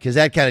 yep. Right, because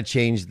that kind of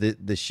changed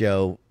the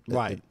show,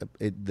 right?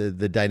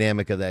 The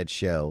dynamic of that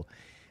show.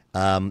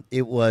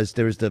 There was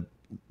the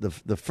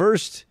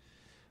first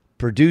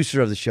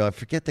producer of the show. I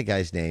forget the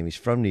guy's name. He's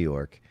from New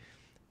York.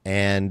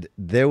 And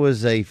there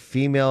was two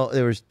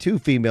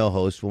female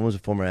hosts. One was a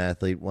former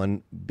athlete.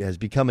 One has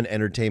become an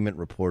entertainment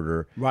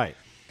reporter. Right.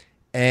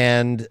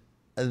 And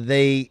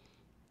I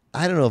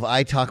don't know if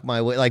I talk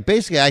my way. Like,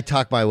 basically, I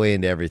talk my way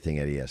into everything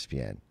at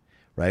ESPN.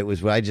 Right?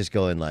 Was where I just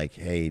go in like,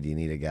 hey, do you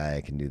need a guy?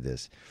 I can do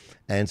this.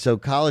 And so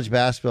college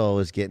basketball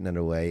was getting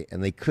underway,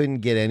 and they couldn't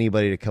get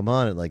anybody to come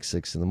on at like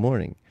 6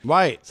 a.m.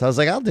 Right. So I was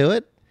like, I'll do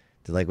it.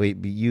 They're like, wait,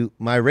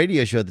 my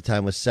radio show at the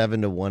time was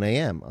 7 to 1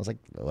 a.m. I was like,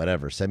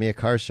 whatever, send me a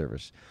car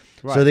service.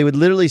 Right. So they would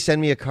literally send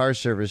me a car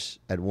service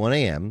at 1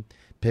 a.m.,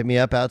 pick me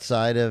up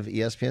outside of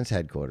ESPN's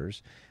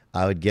headquarters.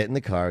 I would get in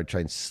the car, I would try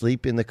and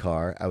sleep in the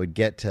car. I would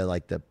get to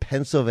like the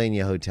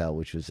Pennsylvania Hotel,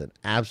 which was an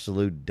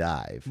absolute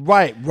dive.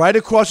 Right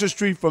across the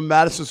street from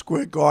Madison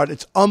Square Garden.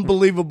 It's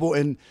unbelievable.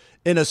 In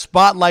a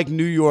spot like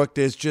New York,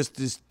 there's just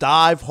this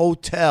dive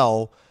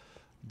hotel.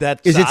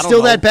 Is it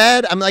still that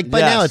bad? I'm like,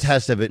 by now it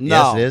has to be.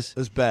 No, yes, it is.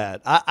 It's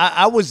bad.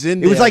 I was in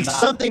there. It was like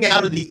something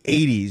out of the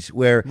 80s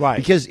where,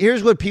 because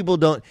here's what people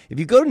don't, if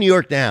you go to New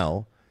York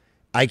now,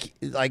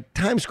 like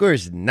Times Square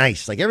is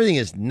nice. Like everything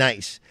is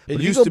nice. It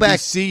but used you go to back, be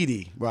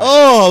seedy. Right.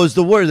 Oh, it was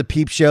the word, the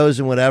peep shows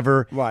and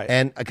whatever. Right.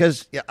 And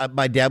because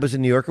my dad was a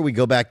New Yorker, we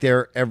go back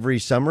there every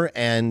summer,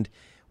 and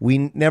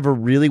we never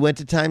really went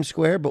to Times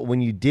Square. But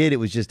when you did, it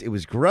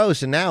was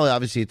gross. And now,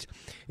 obviously,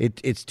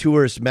 it's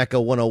tourist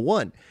Mecca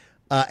 101.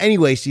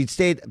 Anyway, so you'd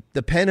stay at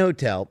the Penn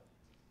Hotel.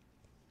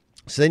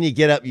 So then you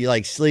get up, you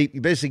like sleep.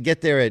 You basically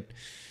get there it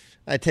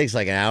takes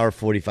like an hour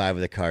 45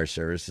 with the car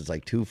service. It's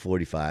like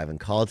 2:45, and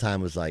call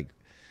time was like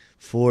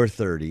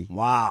 4:30.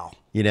 Wow.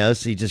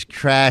 So you just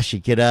crash, you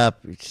get up,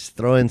 you just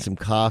throw in some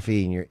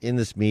coffee, and you're in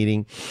this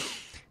meeting.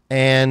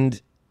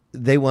 And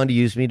they wanted to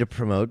use me to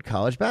promote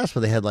college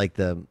basketball. They had like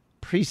the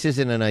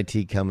preseason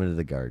NIT coming to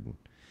the Garden.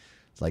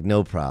 It's like,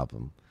 no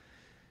problem.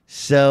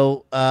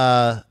 So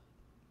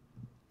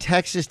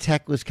Texas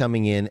Tech was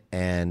coming in,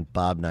 and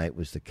Bob Knight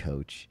was the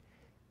coach.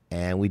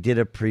 And we did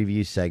a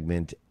preview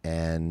segment,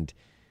 and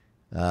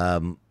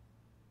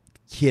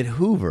Kid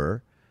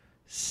Hoover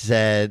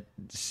said,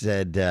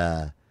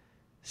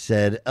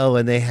 oh,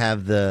 and they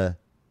have the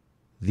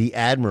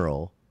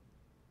Admiral.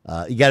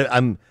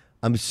 I'm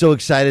so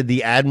excited.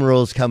 The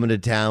Admiral's coming to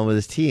town with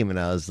his team. And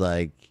I was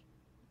like,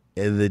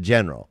 the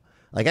General.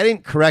 Like, I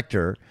didn't correct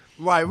her.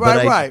 Right.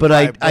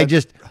 I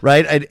just,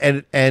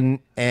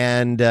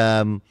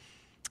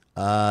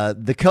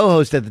 the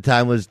co-host at the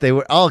time they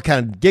were all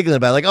kind of giggling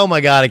about it, like, oh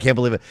my God, I can't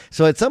believe it.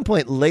 So at some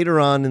point later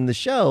on in the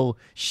show,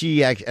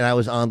 and I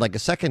was on like a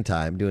second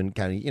time doing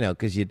kind of,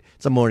 because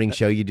it's a morning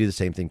show, you do the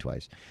same thing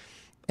twice.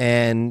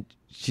 And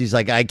she's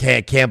like, I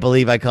can't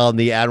believe I called him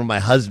the Admiral. My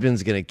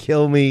husband's going to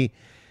kill me.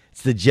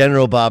 It's the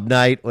General Bob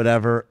Knight,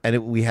 whatever.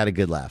 And we had a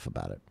good laugh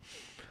about it.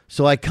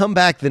 So I come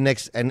back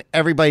and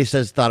everybody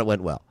thought it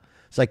went well.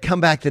 So I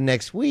come back the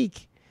next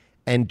week,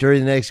 and during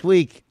the next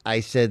week,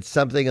 I said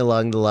something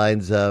along the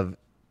lines of,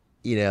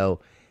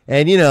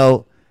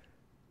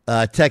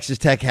 Texas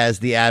Tech has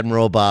the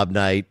Admiral Bob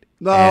Knight.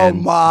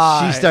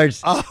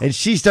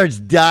 She starts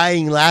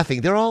dying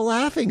laughing. They're all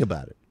laughing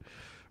about it,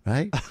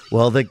 right?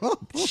 Well,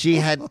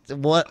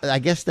 I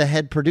guess the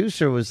head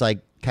producer was like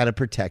kind of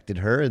protected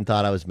her and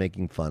thought I was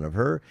making fun of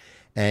her,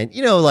 and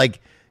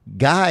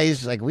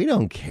guys, like, we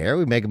don't care.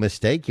 We make a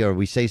mistake or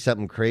we say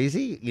something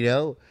crazy,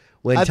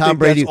 When I Tom think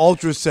Brady, that's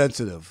ultra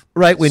sensitive,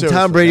 right? When Seriously,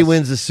 Tom Brady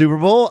wins the Super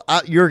Bowl,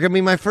 you're gonna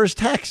be my first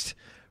text,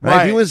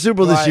 right? If he wins the Super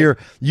Bowl this year,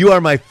 you are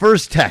my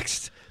first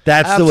text.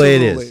 That's Absolutely.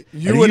 the way it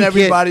is. You and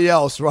everybody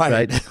else,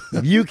 right?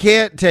 If you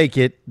can't take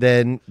it,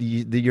 then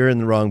you're in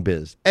the wrong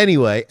biz.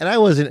 Anyway, and I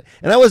wasn't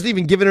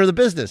even giving her the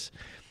business.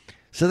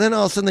 So then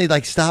all of a sudden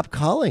they stopped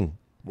calling.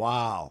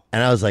 Wow.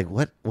 And I was like,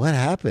 what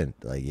happened?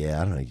 Like, yeah,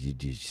 I don't know.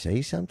 Did you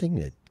say something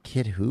to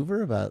Kid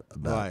Hoover about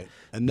right?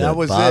 And that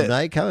was Bob it.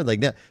 Knight coming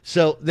like that.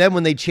 So then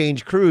when they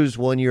changed crews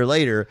 1 year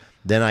later,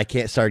 then I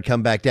started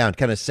come back down,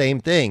 kind of same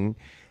thing.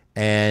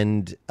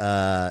 And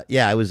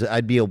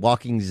I'd be a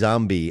walking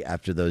zombie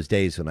after those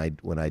days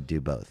when I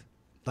do both.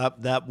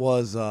 That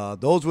was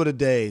those were the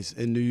days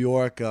in New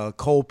York.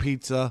 Cold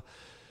pizza.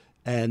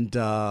 And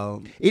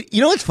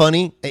what's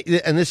funny,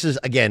 and this is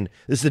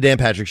the Dan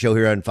Patrick Show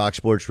here on Fox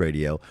Sports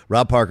Radio.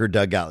 Rob Parker,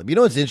 Doug Gottlieb. You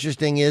know what's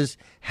interesting is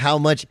how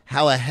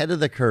ahead of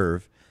the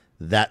curve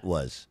that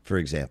was, for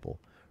example,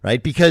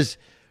 right? Because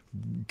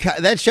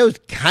that shows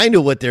kind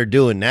of what they're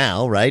doing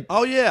now, right?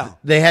 Oh yeah,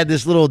 they had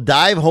this little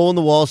dive hole in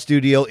the wall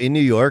studio in New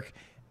York,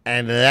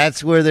 and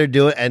that's where they're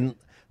doing. And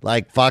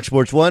like Fox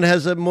Sports 1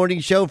 has a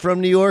morning show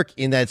from New York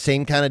in that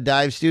same kind of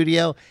dive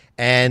studio,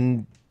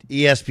 and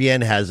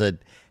ESPN has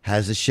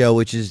a show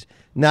which is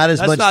not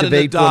as much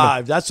debate.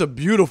 That's a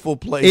beautiful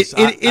place.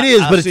 It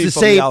is, but it's the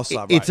same.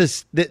 Outside,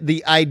 it's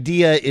the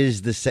idea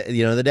is the same.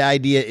 The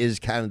idea is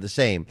kind of the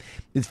same.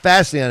 It's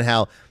fascinating on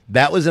how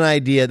that was an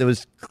idea that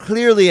was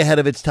clearly ahead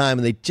of its time,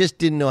 and they just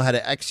didn't know how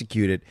to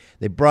execute it.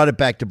 They brought it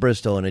back to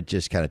Bristol, and it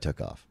just kind of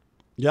took off.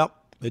 Yep,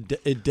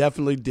 it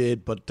definitely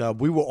did. But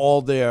we were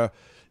all there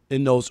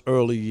in those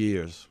early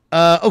years.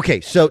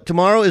 Okay, so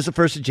tomorrow is the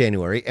 1st of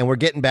January, and we're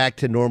getting back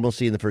to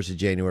normalcy in the 1st of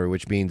January,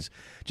 which means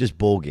just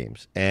bowl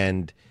games.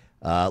 And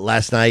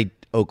last night,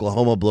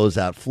 Oklahoma blows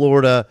out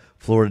Florida.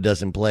 Florida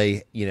doesn't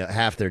play.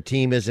 Half their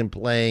team isn't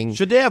playing.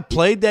 Should they have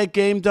played that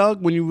game,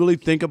 Doug, when you really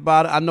think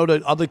about it? I know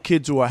that other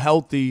kids who are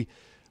healthy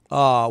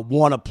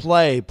want to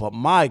play, but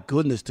my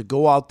goodness, to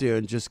go out there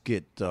and just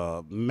get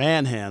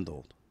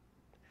manhandled.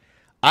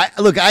 I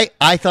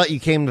thought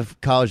you came to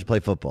college to play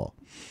football.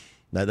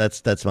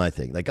 That's my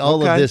thing. Like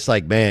all of this,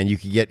 like, man, you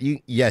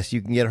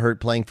can get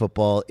hurt playing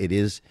football. It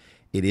is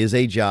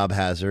a job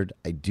hazard.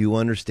 I do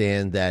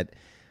understand that.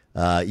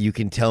 You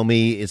can tell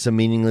me it's a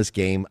meaningless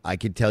game. I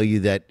can tell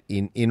you that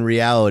in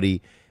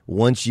reality,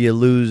 once you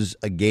lose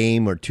a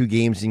game or two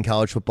games in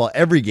college football,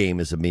 every game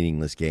is a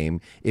meaningless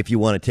game. If you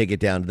want to take it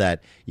down to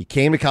that, you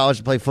came to college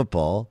to play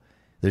football.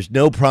 There's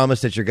no promise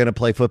that you're going to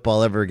play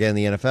football ever again in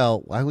the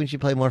NFL. Why wouldn't you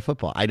play more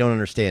football? I don't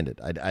understand it.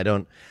 I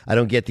don't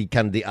get the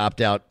kind of the opt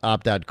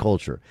out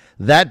culture.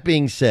 That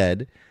being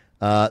said,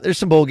 there's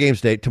some bowl games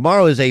today.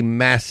 Tomorrow is a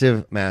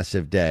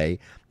massive day,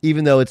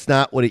 even though it's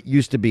not what it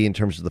used to be in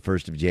terms of the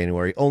 1st of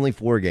January. Only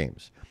 4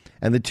 games,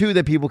 and the two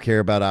that people care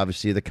about,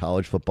 obviously, the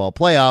college football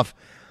playoff.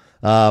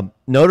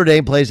 Notre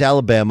Dame plays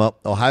Alabama.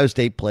 Ohio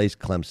State plays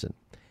Clemson,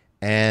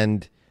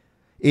 and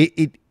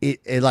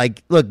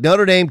look,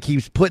 Notre Dame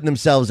keeps putting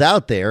themselves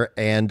out there,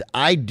 and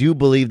I do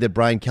believe that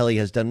Brian Kelly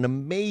has done an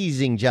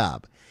amazing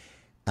job.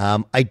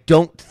 I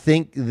don't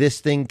think this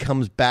thing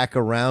comes back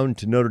around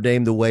to Notre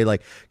Dame the way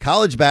like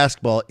college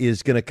basketball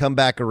is going to come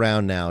back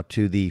around now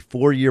to the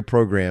 4-year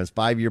programs,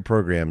 5-year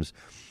programs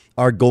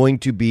are going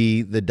to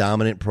be the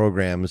dominant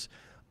programs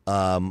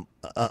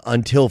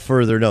until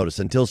further notice,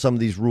 until some of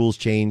these rules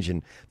change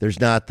and there's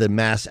not the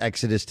mass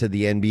exodus to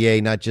the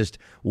NBA, not just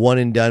one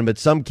and done, but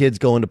some kids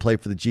going to play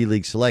for the G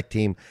League select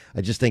team.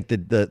 I just think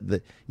that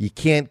the you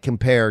can't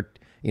compare,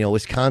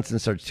 Wisconsin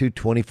starts 2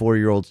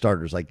 24-year-old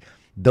starters. Like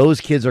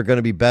those kids are going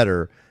to be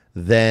better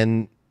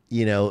than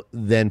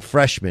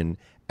freshmen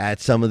at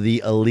some of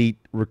the elite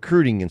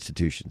recruiting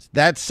institutions.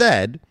 That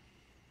said,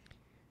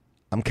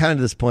 I'm kind of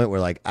to this point where,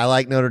 like, I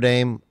like Notre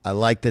Dame. I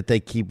like that they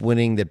keep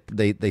winning, that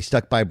they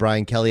stuck by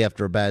Brian Kelly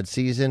after a bad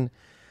season.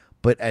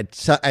 But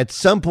at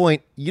some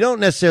point, you don't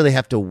necessarily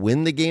have to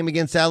win the game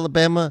against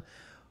Alabama,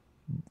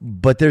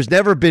 but there's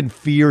never been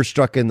fear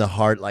struck in the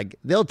heart. Like,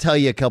 they'll tell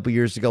you a couple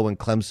years ago when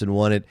Clemson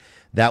won it,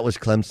 that was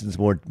Clemson's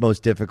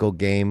most difficult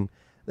game.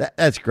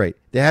 That's great.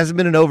 There hasn't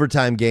been an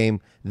overtime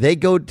game. They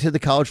go to the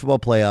college football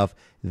playoff,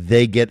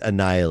 they get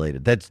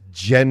annihilated. That's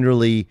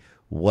generally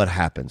what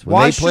happens. When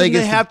Why they play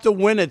shouldn't they have to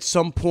win at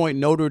some point,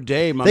 Notre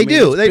Dame? They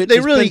do.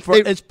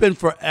 It's been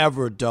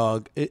forever,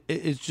 Doug.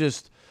 It's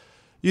just,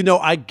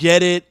 I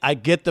get it. I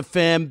get the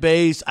fan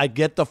base. I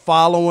get the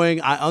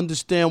following. I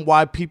understand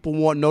why people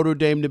want Notre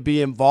Dame to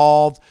be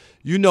involved.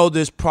 You know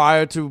this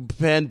prior to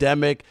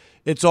pandemic.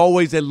 it's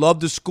always they love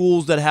the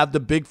schools that have the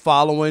big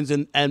followings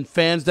and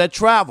fans that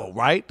travel,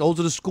 right? Those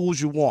are the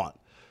schools you want.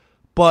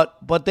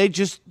 But they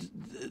just,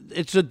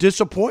 it's a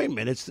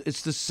disappointment.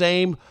 It's the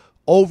same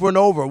over and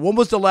over. When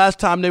was the last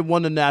time they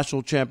won the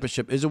national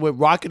championship? Is it with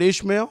Rocket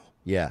Ishmael?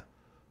 Yeah.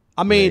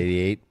 I mean,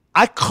 88.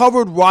 I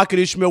covered Rocket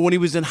Ishmael when he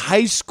was in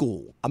high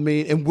school. I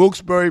mean, in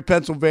Wilkes-Barre,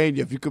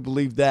 Pennsylvania, if you could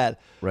believe that.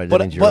 Right, that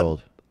means you're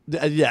old.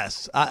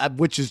 Yes,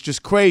 which is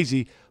just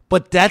crazy.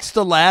 But that's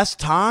the last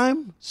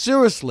time?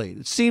 Seriously,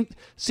 it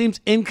seems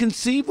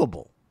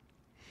inconceivable.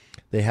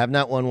 They have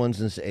not won one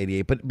since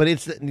 '88, but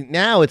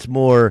it's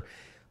more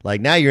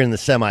like now you're in the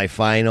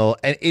semifinal,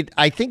 and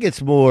I think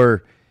it's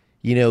more,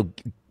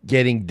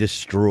 getting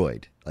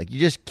destroyed. Like you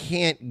just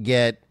can't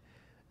get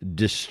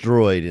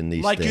destroyed in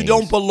these. Like things. You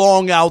don't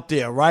belong out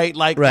there, right?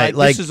 Like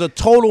this is a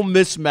total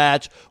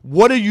mismatch.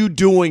 What are you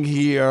doing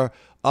here?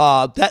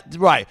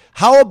 Right.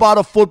 How about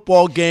a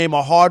football game,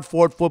 a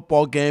hard-fought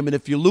football game, and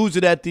if you lose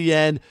it at the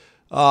end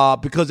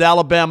because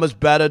Alabama's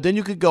better, then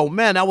you could go,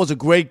 man, that was a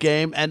great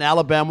game, and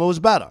Alabama was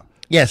better.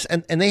 Yes,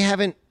 and they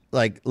haven't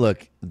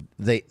look,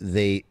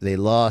 they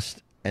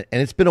lost, and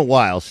it's been a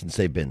while since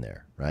they've been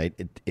there, right?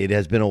 It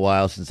has been a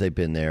while since they've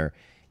been there.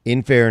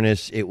 In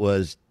fairness, it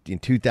was in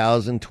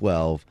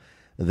 2012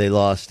 they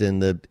lost in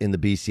the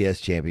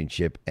BCS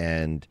championship,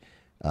 and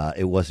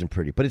it wasn't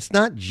pretty. But it's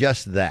not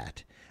just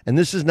that. And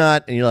this is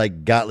not, and you're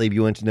like, Gottlieb,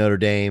 you went to Notre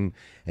Dame,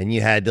 and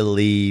you had to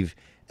leave,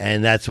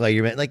 and that's why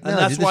you're like, no. And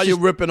that's why you're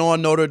ripping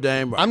on Notre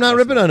Dame. Right? I'm not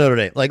ripping on Notre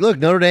Dame. Like, look,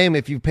 Notre Dame,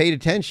 if you've paid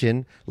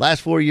attention,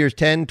 last 4 years,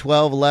 10,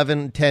 12,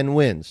 11, 10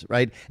 wins,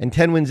 right? And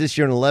 10 wins this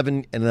year in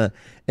an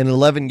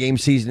 11-game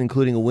season,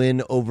 including a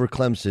win over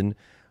Clemson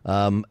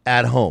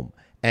at home.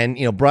 And,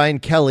 Brian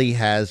Kelly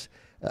has,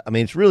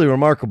 it's really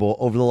remarkable.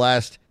 Over the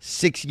last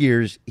 6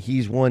 years,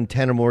 he's won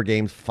 10 or more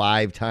games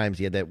 5 times.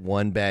 He had that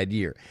one bad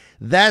year.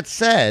 That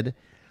said,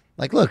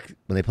 look,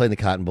 when they played in the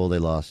Cotton Bowl, they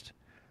lost.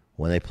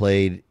 When they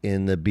played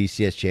in the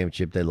BCS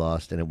championship, they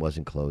lost, and it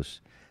wasn't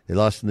close. They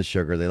lost in the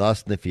Sugar. They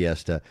lost in the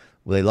Fiesta.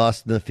 Well, they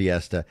lost in the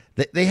Fiesta.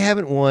 They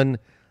haven't won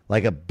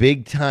a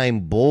big-time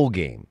bowl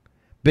game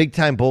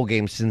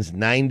since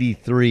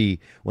 '93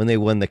 when they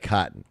won the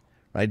Cotton.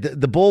 Right?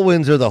 The bowl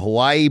wins are the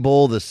Hawaii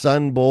Bowl, the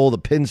Sun Bowl, the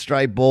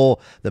Pinstripe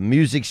Bowl, the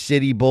Music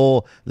City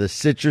Bowl, the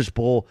Citrus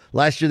Bowl.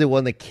 Last year they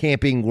won the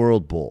Camping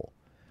World Bowl.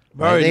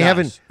 Right? Very they nice.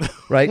 Haven't,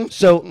 right?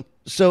 So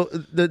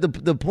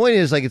the point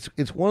is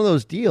it's one of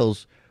those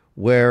deals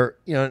where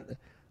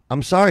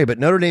I'm sorry, but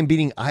Notre Dame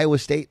beating Iowa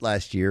State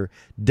last year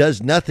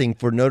does nothing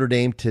for Notre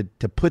Dame to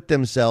put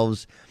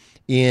themselves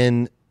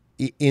in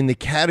the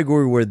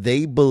category where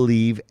they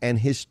believe and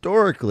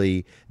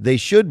historically they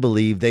should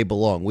believe they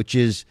belong, which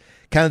is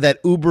kind of that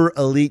uber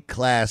elite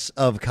class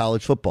of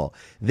college football.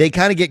 They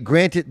kind of get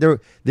granted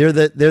they're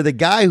the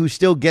guy who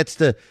still gets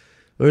to,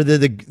 or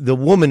the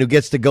woman who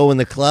gets to go in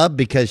the club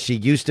because she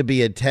used to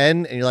be a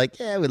 10, and you're like,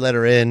 yeah, we let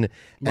her in,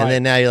 and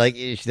then now you're like,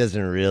 she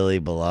doesn't really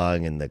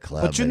belong in the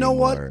club. But you know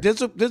anymore.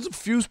 what? There's a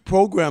few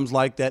programs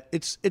like that.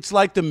 It's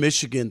like the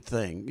Michigan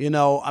thing.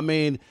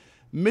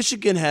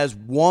 Michigan has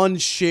one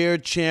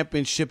shared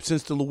championship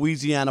since the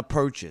Louisiana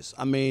Purchase.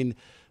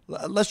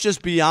 Let's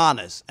just be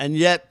honest. And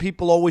yet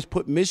people always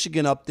put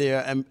Michigan up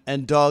there,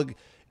 and Doug,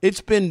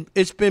 it's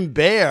been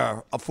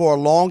bare for a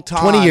long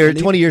time.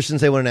 20 years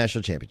since they won a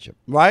national championship.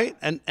 Right?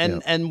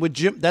 And with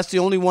Jim, that's the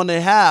only one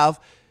they have.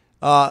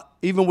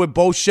 Even with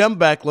Bo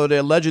Schembechler,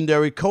 their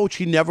legendary coach,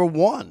 he never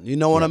won. You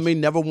know what I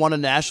mean? Never won a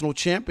national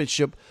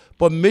championship.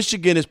 But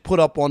Michigan is put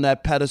up on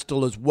that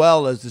pedestal as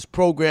well as this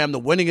program,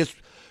 the winningest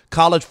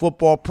college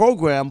football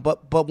program.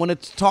 But when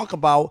it's talk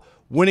about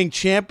winning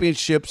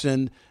championships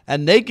and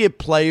they get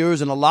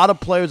players, and a lot of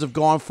players have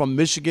gone from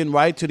Michigan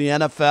right to the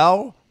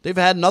NFL. They've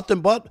had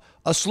nothing but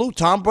a slew.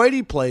 Tom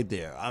Brady played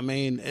there.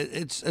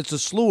 It's a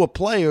slew of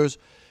players,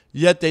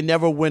 yet they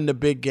never win the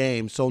big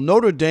game. So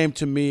Notre Dame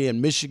to me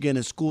and Michigan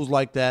and schools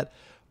like that,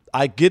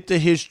 I get the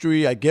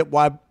history. I get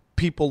why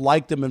people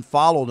like them and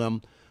follow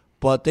them,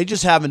 but they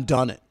just haven't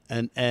done it.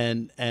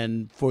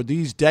 And for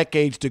these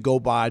decades to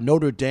go by,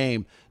 Notre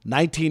Dame,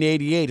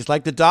 1988, it's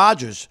like the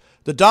Dodgers.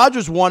 The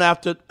Dodgers won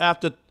after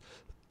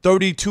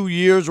 32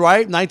 years,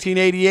 right?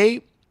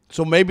 1988.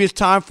 So maybe it's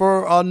time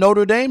for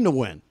Notre Dame to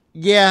win.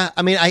 Yeah,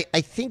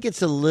 I think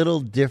it's a little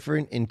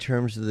different in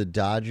terms of the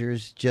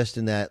Dodgers, just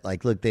in that,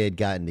 look, they had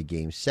gotten to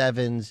Game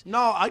 7s.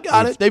 No, I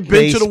got it. They've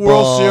been to the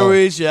World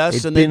Series,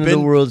 yes. They've been to the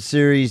World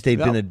Series. They've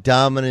been a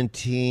dominant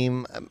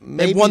team.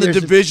 They've won the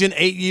division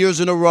 8 years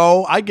in a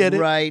row. I get it.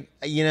 Right.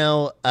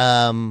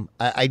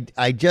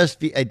 I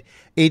just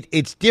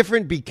it's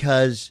different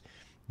because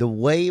the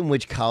way in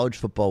which college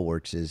football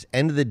works is,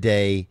 end of the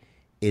day,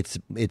 it's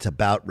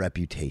about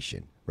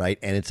reputation, right?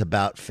 And it's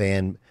about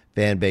fan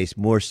base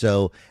more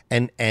so,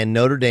 and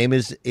Notre Dame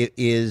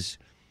is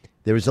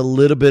there was a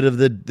little bit of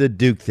the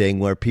Duke thing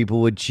where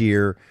people would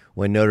cheer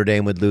when Notre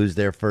Dame would lose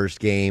their first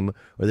game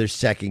or their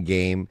second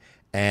game,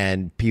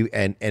 and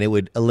it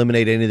would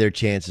eliminate any of their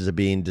chances of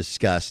being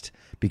discussed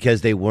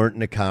because they weren't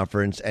in a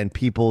conference, and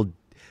people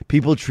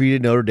people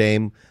treated Notre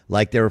Dame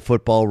like they were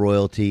football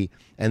royalty,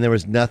 and there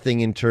was nothing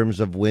in terms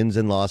of wins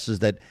and losses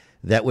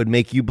that would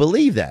make you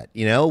believe that,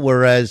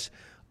 whereas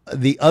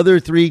the other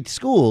three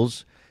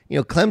schools,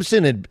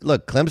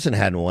 Clemson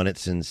hadn't won it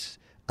since,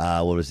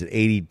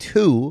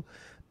 82,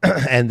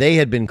 and they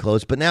had been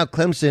close, but now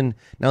Clemson,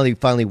 not only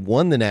finally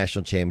won the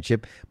national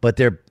championship, but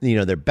they're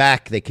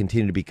back. They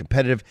continue to be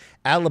competitive.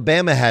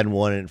 Alabama hadn't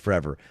won it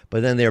forever,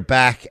 but then they're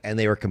back and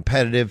they were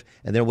competitive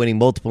and they're winning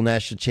multiple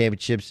national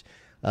championships.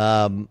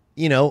 I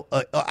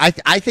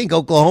think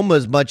Oklahoma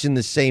is much in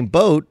the same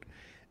boat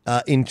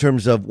in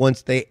terms of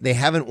once they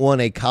haven't won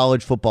a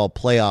college football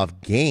playoff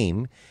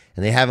game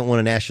and they haven't won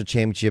a national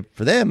championship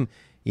for them,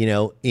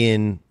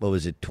 in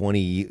almost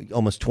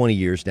 20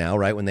 years now,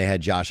 right? When they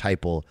had Josh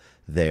Heupel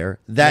there.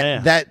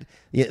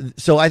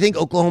 So I think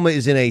Oklahoma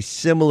is in a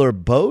similar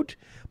boat,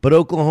 but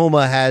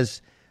Oklahoma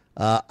has,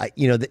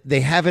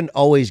 they haven't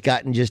always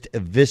gotten just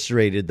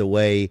eviscerated the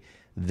way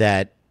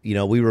that,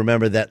 we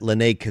remember that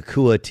Lene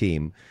Kakua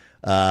team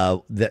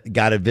that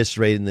got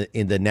eviscerated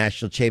in the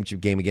national championship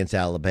game against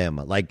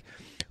Alabama. Like,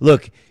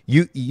 look,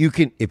 you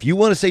can, if you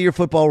want to say you're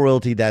football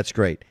royalty, that's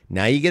great.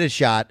 Now you get a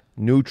shot,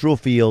 neutral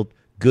field,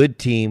 good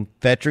team,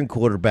 veteran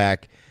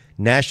quarterback,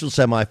 national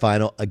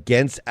semifinal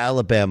against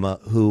Alabama,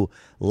 who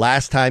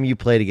last time you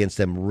played against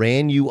them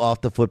ran you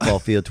off the football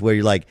field to where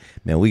you're like,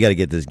 man, we got to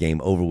get this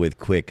game over with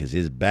quick because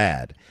it's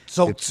bad.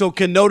 So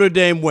can Notre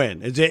Dame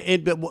win? Do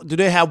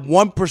they have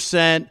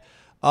 1%,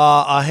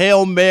 a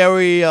Hail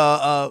Mary?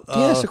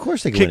 Yes, of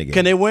course they can win a game.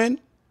 Can they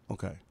win?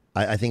 Okay.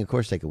 I think, of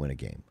course, they can win a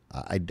game.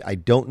 I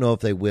don't know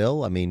if they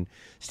will. I mean,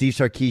 Steve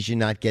Sarkisian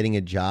not getting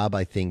a job,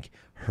 I think,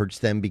 hurts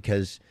them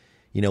because –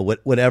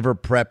 whatever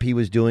prep he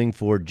was doing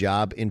for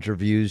job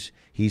interviews,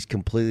 he's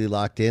completely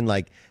locked in.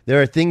 Like, there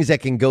are things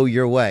that can go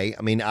your way.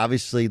 I mean,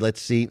 obviously,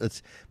 let's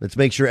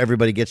make sure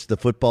everybody gets to the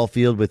football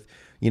field with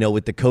the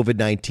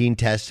COVID-19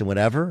 tests and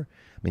whatever.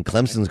 I mean,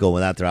 Clemson's going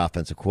without their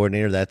offensive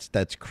coordinator.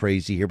 That's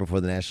crazy here before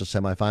the national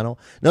semifinal.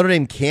 Notre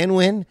Dame can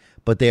win,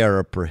 but they are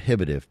a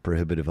prohibitive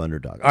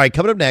underdog. All right,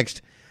 coming up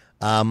next,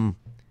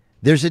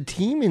 there's a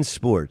team in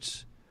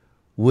sports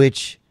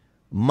which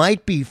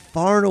might be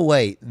far and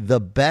away the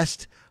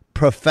best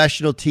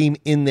professional team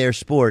in their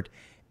sport,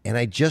 and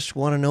I just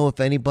want to know if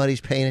anybody's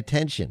paying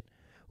attention.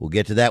 We'll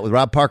get to that with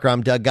Rob Parker.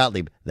 I'm Doug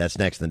Gottlieb. That's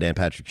next on The Dan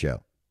Patrick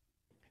Show.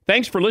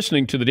 Thanks for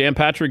listening to the Dan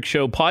Patrick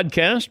Show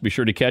podcast. Be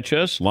sure to catch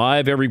us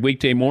live every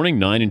weekday morning,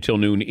 9 until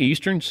noon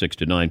Eastern, 6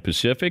 to 9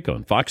 Pacific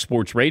on Fox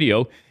Sports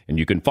Radio, and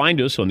you can find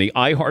us on the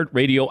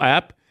iHeartRadio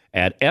app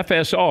at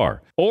FSR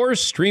or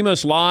stream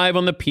us live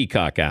on the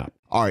Peacock app.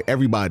 All right,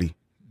 everybody,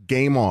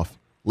 game off.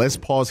 Let's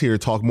pause here to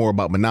talk more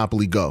about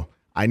Monopoly Go.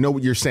 I know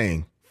what you're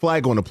saying.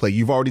 Flag on the play.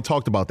 You've already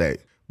talked about that.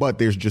 But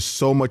there's just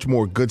so much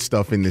more good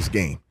stuff in this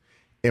game.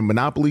 In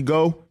Monopoly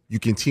Go, you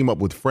can team up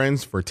with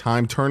friends for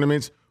time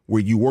tournaments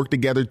where you work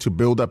together to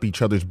build up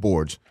each other's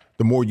boards.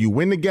 The more you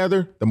win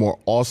together, the more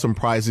awesome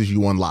prizes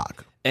you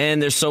unlock.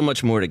 And there's so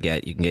much more to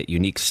get. You can get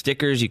unique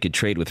stickers. You could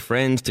trade with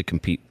friends to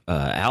compete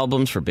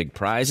albums for big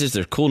prizes.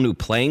 There's cool new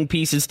playing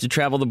pieces to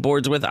travel the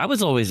boards with. I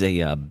was always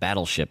a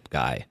battleship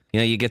guy.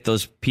 You get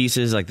those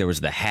pieces, like there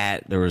was the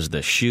hat, there was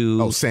the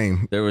shoe. Oh,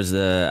 same. I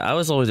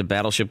was always a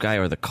battleship guy,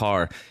 or the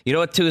car. You know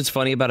what, too, is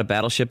funny about a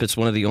battleship? It's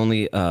one of the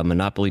only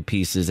Monopoly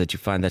pieces that you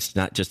find that's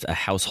not just a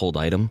household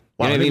item.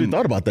 Wow, I never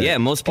thought about that. Yeah,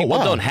 most people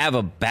don't have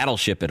a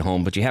battleship at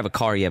home, but you have a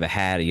car, you have a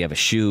hat, you have a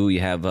shoe,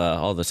 you have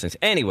all those things.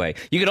 Anyway,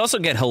 you could also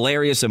get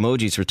hilarious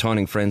emojis for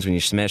taunting friends when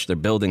you smash their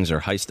buildings or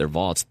heist their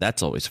vaults.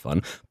 That's always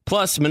fun.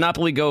 Plus,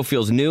 Monopoly Go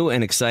feels new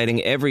and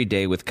exciting every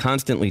day with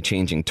constantly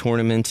changing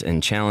tournaments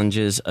and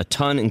challenges. A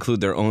ton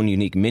include their own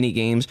unique mini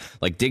games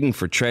like digging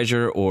for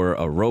treasure or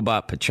a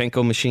robot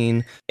Pachinko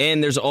machine.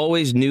 And there's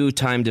always new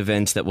timed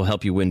events that will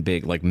help you win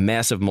big, like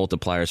massive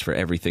multipliers for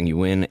everything you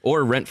win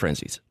or rent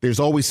frenzies. There's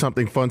always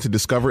something fun to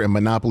discover in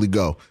Monopoly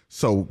Go.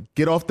 So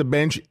get off the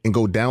bench and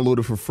go download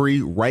it for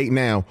free right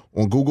now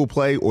on Google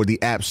Play or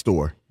the App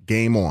Store.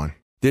 Game on.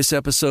 This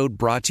episode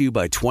brought to you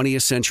by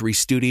 20th Century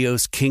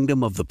Studios'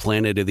 Kingdom of the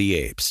Planet of the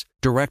Apes.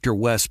 Director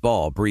Wes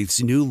Ball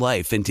breathes new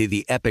life into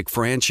the epic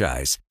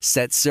franchise,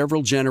 set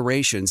several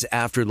generations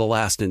after the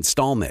last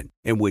installment,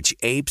 in which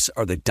apes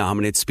are the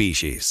dominant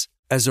species.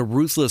 As a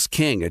ruthless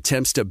king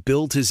attempts to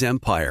build his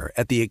empire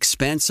at the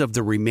expense of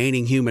the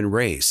remaining human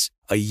race,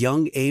 a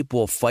young ape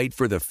will fight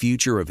for the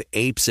future of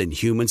apes and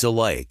humans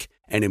alike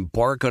and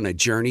embark on a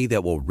journey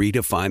that will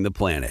redefine the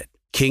planet.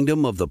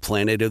 Kingdom of the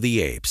Planet of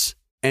the Apes.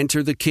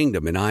 Enter the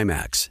kingdom in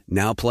IMAX,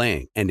 now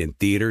playing and in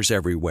theaters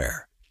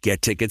everywhere.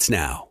 Get tickets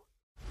now.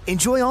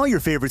 Enjoy all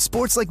your favorite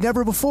sports like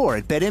never before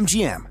at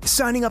BetMGM.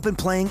 Signing up and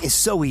playing is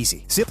so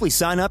easy. Simply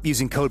sign up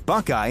using code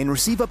Buckeye and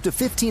receive up to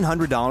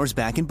 $1,500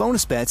 back in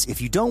bonus bets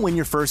if you don't win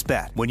your first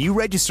bet. When you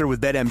register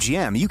with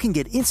BetMGM, you can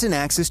get instant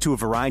access to a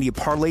variety of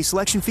parlay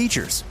selection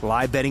features,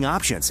 live betting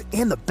options,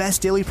 and the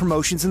best daily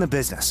promotions in the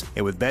business.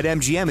 And with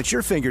BetMGM at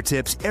your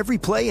fingertips, every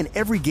play and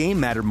every game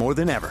matter more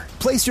than ever.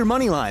 Place your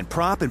moneyline,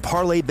 prop, and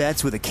parlay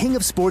bets with the king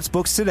of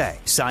sportsbooks today.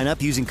 Sign up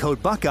using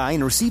code Buckeye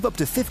and receive up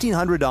to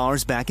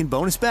 $1,500 back in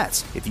bonus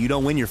bets. If you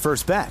don't win your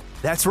first bet.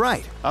 That's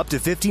right, up to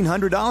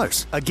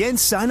 $1,500. Again,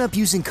 sign up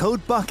using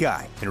code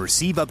Buckeye and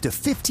receive up to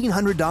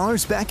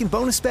 $1,500 back in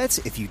bonus bets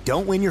if you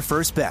don't win your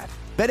first bet.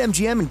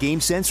 BetMGM and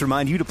GameSense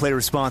remind you to play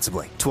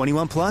responsibly.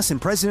 21 plus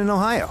and present in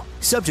Ohio.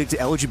 Subject to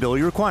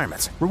eligibility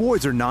requirements.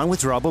 Rewards are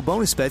non-withdrawable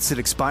bonus bets that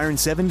expire in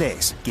 7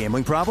 days.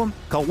 Gambling problem?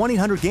 Call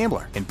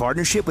 1-800-GAMBLER in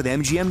partnership with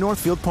MGM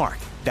Northfield Park.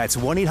 That's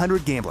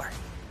 1-800-GAMBLER.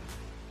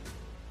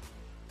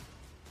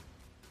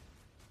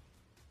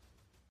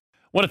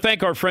 Want to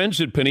thank our friends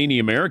at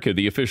Panini America,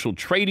 the official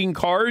trading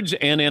cards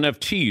and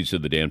NFTs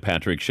of the Dan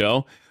Patrick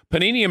Show.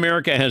 Panini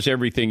America has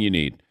everything you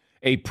need.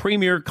 A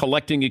premier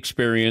collecting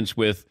experience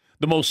with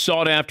the most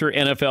sought-after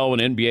NFL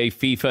and NBA,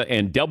 FIFA,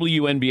 and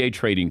WNBA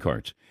trading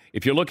cards.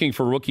 If you're looking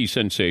for rookie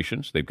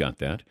sensations, they've got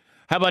that.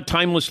 How about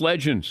timeless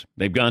legends?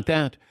 They've got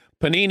that.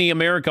 Panini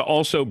America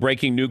also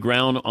breaking new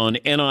ground on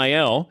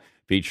NIL,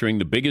 featuring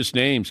the biggest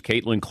names.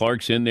 Caitlin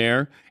Clark's in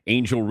there,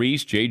 Angel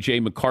Reese,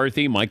 J.J.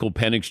 McCarthy, Michael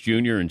Penix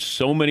Jr., and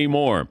so many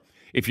more.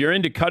 If you're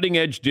into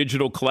cutting-edge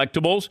digital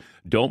collectibles,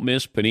 don't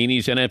miss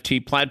Panini's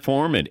NFT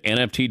platform at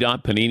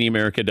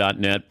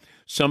nft.paniniamerica.net.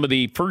 Some of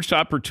the first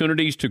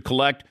opportunities to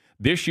collect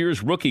this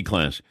year's rookie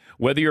class.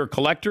 Whether you're a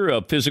collector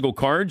of physical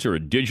cards or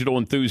a digital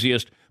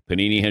enthusiast,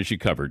 Panini has you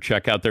covered.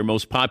 Check out their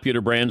most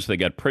popular brands. They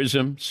got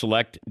Prism,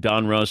 Select,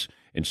 Donruss,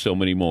 and so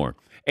many more.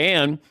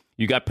 And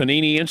you got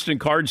Panini Instant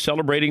Cards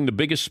celebrating the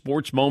biggest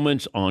sports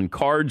moments on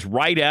cards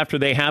right after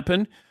they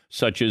happen,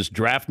 such as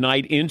Draft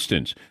Night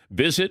Instants.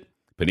 Visit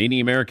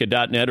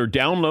PaniniAmerica.net or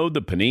download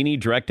the Panini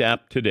Direct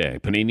app today.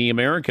 Panini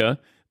America,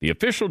 the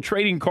official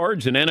trading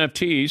cards and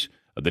NFTs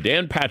of the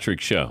Dan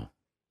Patrick Show.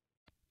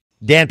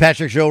 Dan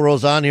Patrick Show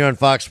rolls on here on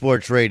Fox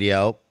Sports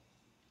Radio.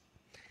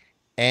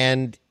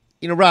 And,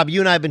 Rob,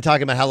 you and I have been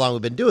talking about how long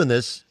we've been doing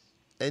this.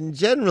 And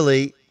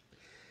generally,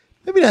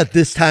 maybe not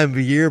this time of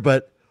year,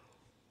 but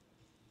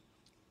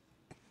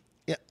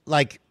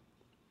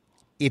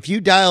if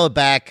you dial it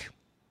back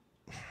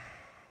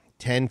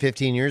 10,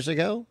 15 years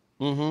ago,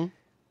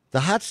 the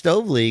Hot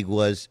Stove League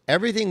was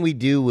everything we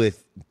do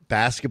with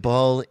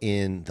basketball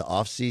in the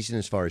offseason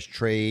as far as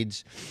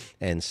trades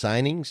and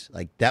signings.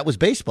 That was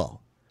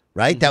baseball.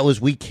 Right? That was,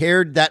 we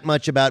cared that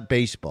much about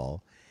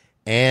baseball.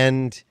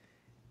 And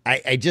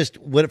I just,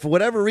 for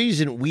whatever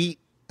reason,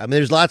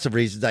 there's lots of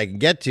reasons I can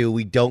get to.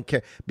 We don't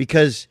care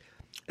because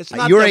it's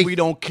not that we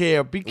don't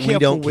care. Be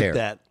careful with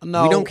that.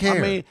 No, we don't care. I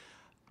mean,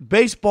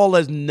 baseball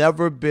has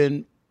never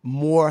been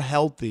more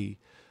healthy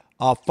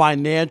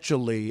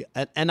financially.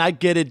 And I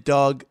get it,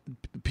 Doug.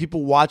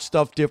 People watch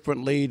stuff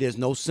differently. There's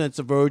no sense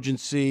of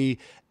urgency.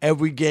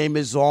 Every game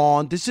is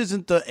on. This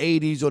isn't the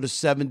 80s or the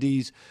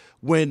 70s.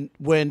 When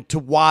to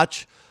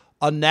watch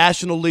a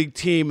National League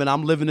team, and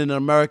I'm living in an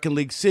American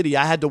League city,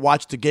 I had to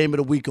watch the game of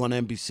the week on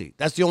NBC.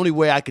 That's the only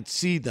way I could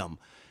see them.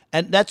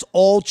 And that's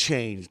all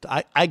changed.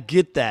 I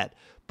get that.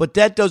 But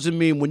that doesn't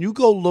mean when you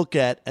go look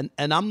at, and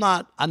I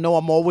know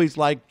I'm always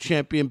like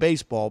champion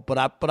baseball, but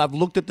I've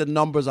looked at the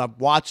numbers, I've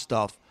watched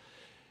stuff.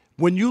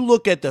 When you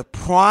look at the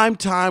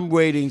primetime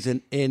ratings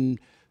in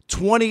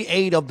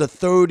 28 of the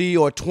 30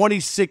 or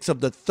 26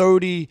 of the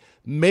 30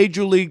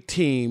 major league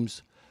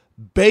teams,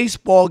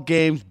 baseball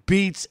games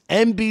beats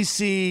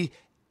NBC,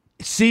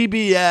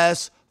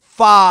 CBS,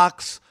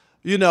 Fox,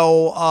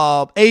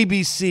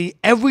 ABC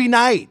every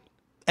night.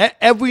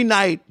 Every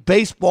night,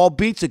 baseball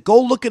beats it.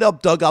 Go look it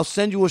up, Doug. I'll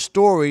send you a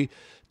story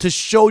to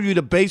show you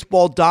the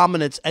baseball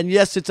dominance. And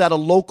yes, it's at a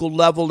local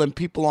level, and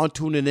people aren't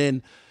tuning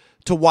in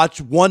to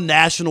watch one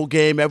national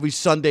game every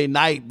Sunday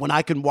night when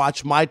I can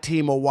watch my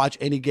team or watch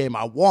any game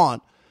I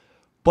want.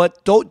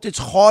 But it's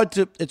hard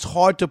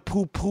to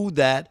poo-poo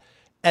that.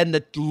 And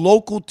the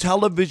local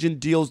television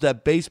deals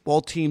that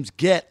baseball teams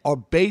get are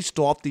based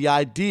off the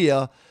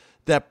idea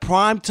that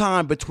prime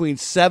time between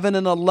 7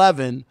 and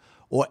 11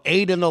 or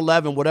 8 and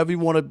 11, whatever you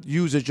want to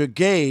use as your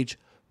gauge,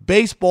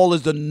 baseball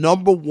is the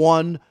number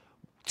one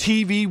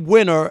TV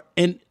winner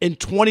in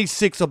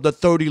 26 of the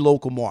 30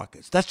 local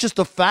markets. That's just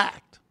a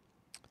fact.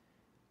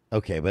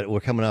 Okay, but we're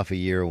coming off a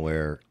year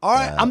where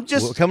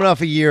we're coming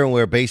off a year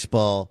where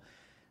baseball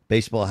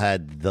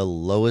had the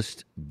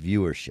lowest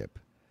viewership.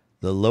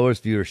 The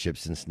lowest viewership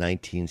since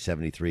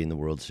 1973 in the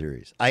World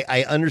Series.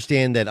 I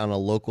understand that on a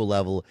local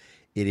level,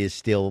 it is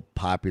still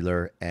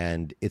popular,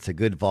 and it's a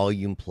good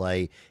volume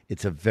play.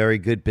 It's a very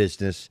good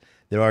business.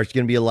 There are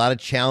going to be a lot of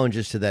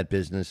challenges to that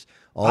business.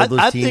 All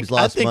those teams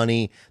lost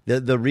money.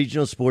 The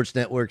regional sports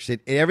networks,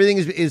 everything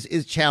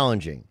is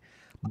challenging.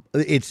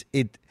 What's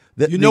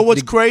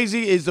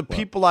crazy is the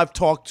people I've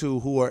talked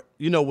to who are,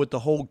 with the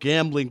whole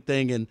gambling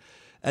thing and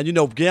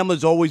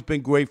gambling's always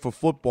been great for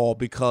football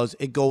because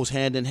it goes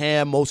hand in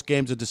hand. Most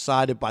games are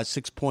decided by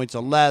 6 points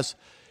or less.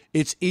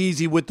 It's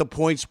easy with the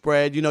point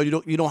spread. You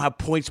don't have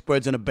point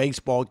spreads in a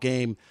baseball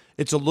game.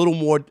 It's a little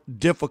more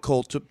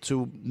difficult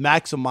to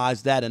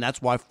maximize that, and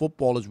that's why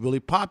football is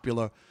really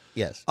popular.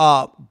 Yes.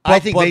 I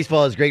think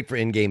baseball is great for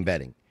in-game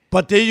betting.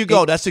 But there you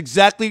go. That's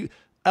exactly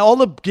all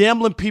the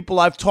gambling people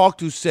I've talked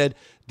to said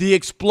the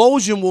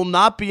explosion will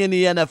not be in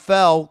the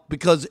NFL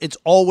because it's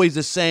always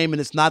the same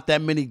and it's not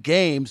that many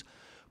games.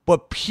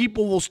 but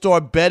people will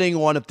start betting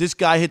on if this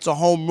guy hits a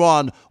home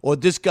run or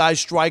this guy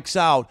strikes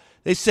out.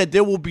 They said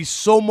there will be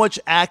so much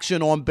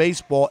action on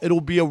baseball, it'll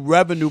be a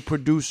revenue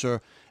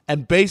producer,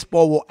 and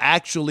baseball will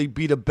actually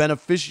be the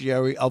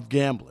beneficiary of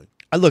gambling.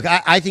 Look,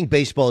 I think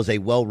baseball is a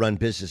well-run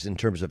business in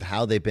terms of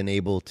how they've been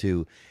able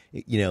to,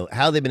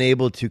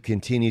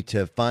 continue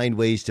to find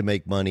ways to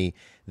make money.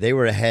 They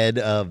were ahead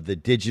of the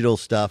digital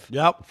stuff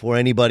before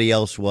anybody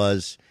else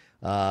was.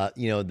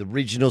 The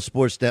regional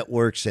sports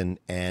networks and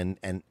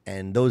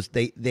those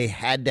they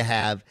had to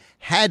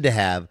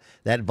have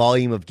that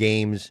volume of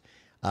games.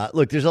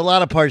 Look, there's a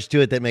lot of parts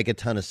to it that make a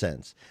ton of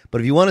sense.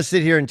 But if you want to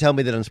sit here and tell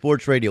me that on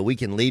sports radio we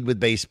can lead with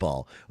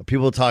baseball, or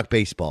people talk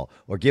baseball,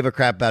 or give a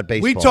crap about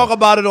baseball, we talk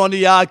about it on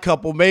The Odd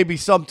Couple maybe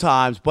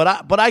sometimes.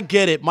 But I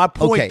get it. My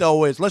point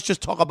though is let's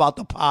just talk about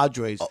the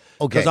Padres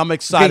because I'm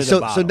excited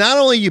about it. So not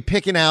only are you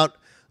picking out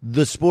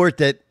the sport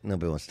that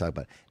nobody wants to talk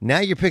about,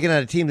 now you're picking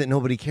out a team that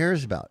nobody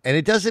cares about, and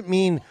it doesn't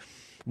mean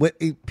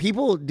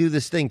people do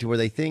this thing to where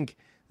they think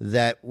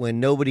that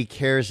when nobody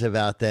cares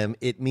about them,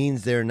 it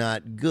means they're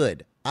not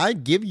good. I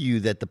give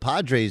you that the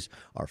Padres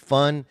are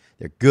fun.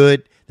 They're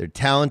good. They're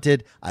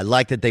talented. I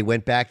like that they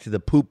went back to the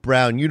poop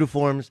brown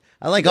uniforms.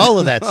 I like all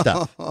of that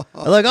stuff.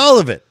 I like all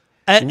of it.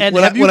 And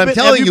have you been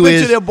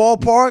to their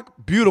ballpark?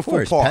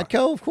 Beautiful park.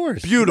 Petco, of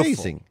course.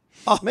 Beautiful.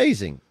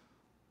 Amazing.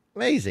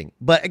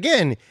 But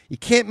again, you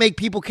can't make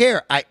people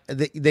care.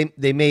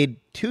 They made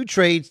 2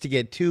 trades to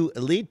get 2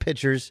 elite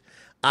pitchers.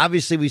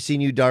 Obviously, we've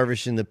seen Yu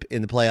Darvish in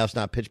the playoffs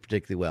not pitch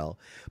particularly well.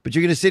 But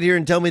you're going to sit here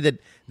and tell me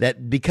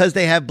that because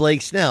they have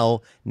Blake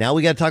Snell, now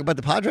we got to talk about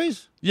the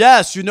Padres?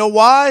 Yes. You know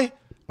why?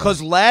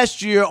 Because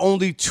last year,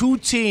 only 2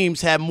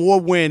 teams had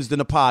more wins than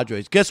the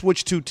Padres. Guess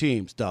which 2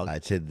 teams, Doug?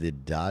 I'd say the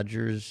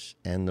Dodgers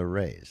and the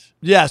Rays.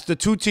 Yes, the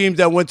 2 teams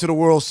that went to the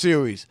World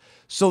Series.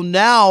 So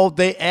now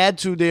they add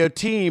to their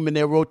team and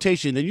their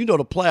rotation. And you know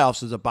the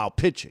playoffs is about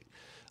pitching.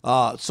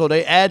 So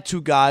they add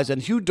 2 guys.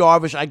 And Yu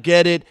Darvish, I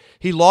get it.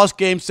 He lost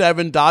Game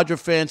 7. Dodger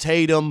fans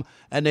hate him,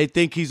 and they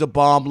think he's a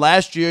bomb.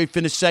 Last year, he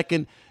finished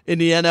second in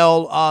the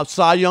NL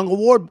Cy Young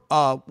Award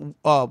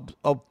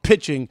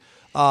pitching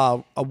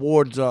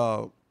awards.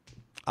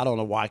 I don't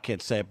know why I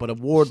can't say it, but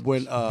award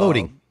win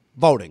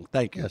voting.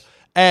 Thank you. Yes.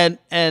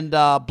 And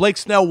Blake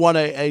Snell won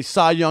a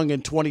Cy Young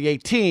in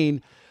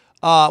 2018.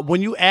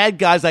 When you add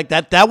guys like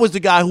that was the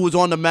guy who was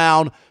on the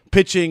mound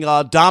pitching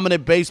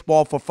dominant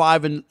baseball for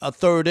 5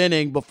 1/3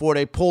 inning before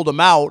they pulled him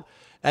out,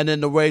 and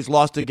then the Rays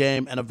lost the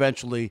game and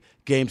eventually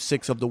Game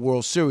 6 of the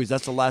World Series.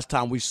 That's the last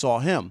time we saw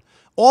him.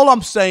 All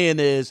I'm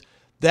saying is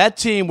that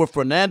team with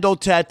Fernando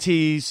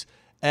Tatis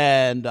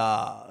and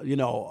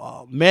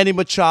Manny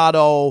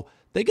Machado,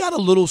 they got a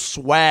little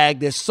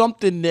swag. There's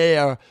something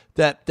there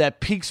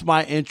that piques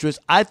my interest.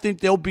 I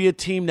think there'll be a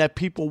team that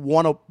people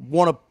want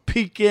to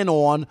peek in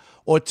on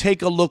or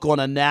take a look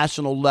on a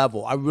national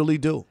level. I really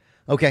do.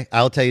 Okay,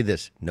 I'll tell you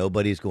this.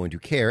 Nobody's going to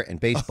care, and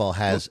baseball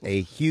has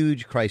a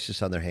huge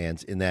crisis on their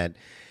hands in that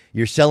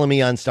you're selling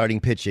me on starting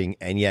pitching,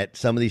 and yet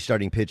some of these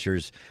starting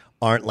pitchers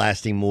aren't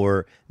lasting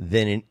more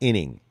than an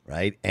inning,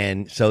 right?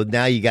 And so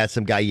now you got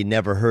some guy you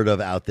never heard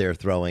of out there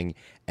throwing,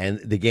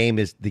 and the game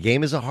is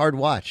a hard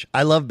watch.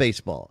 I love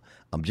baseball.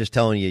 I'm just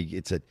telling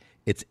you,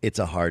 it's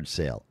a hard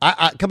sale.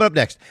 Coming up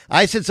next,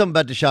 I said something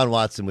about Deshaun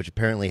Watson, which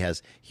apparently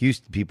has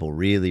Houston people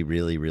really,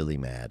 really, really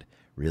mad,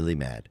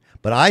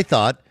 But I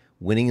thought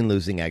winning and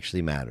losing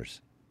actually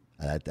matters.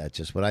 That's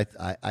just what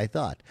I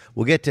thought.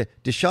 We'll get to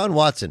Deshaun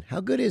Watson.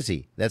 How good is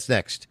he? That's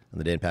next on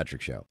The Dan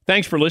Patrick Show.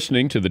 Thanks for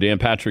listening to The Dan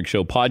Patrick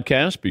Show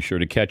podcast. Be sure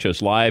to catch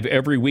us live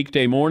every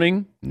weekday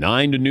morning,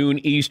 9 to noon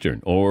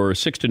Eastern or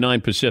 6 to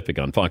 9 Pacific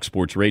on Fox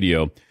Sports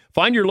Radio.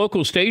 Find your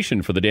local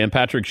station for The Dan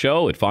Patrick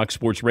Show at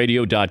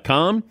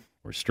foxsportsradio.com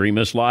or stream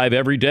us live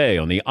every day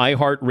on the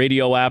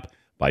iHeartRadio app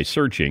by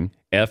searching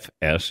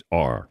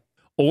FSR.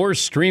 Or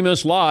stream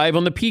us live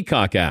on the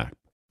Peacock app.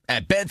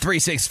 At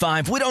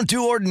Bet365, we don't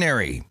do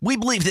ordinary. We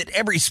believe that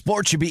every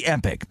sport should be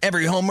epic.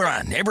 Every home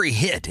run, every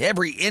hit,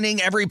 every inning,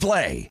 every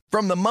play.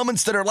 From the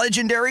moments that are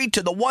legendary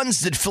to the ones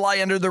that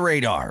fly under the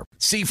radar.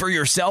 See for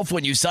yourself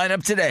when you sign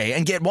up today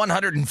and get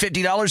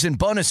 $150 in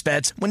bonus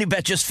bets when you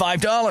bet just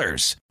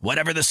 $5.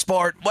 Whatever the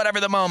sport, whatever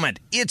the moment,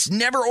 it's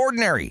never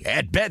ordinary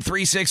at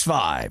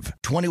Bet365.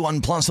 21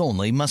 plus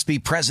only. Must be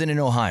present in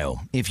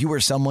Ohio. If you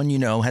or someone you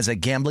know has a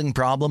gambling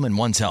problem and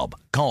wants help,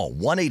 call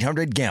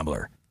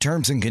 1-800-GAMBLER.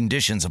 Terms and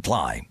conditions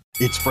apply.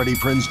 It's Freddie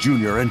Prinze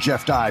Jr. and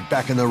Jeff Dye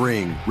back in the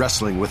ring.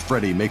 Wrestling with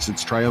Freddie makes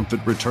its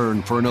triumphant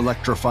return for an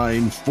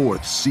electrifying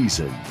 4th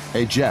season.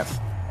 Hey, Jeff,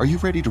 are you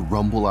ready to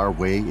rumble our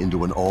way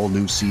into an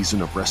all-new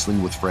season of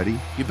Wrestling with Freddie?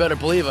 You better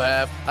believe I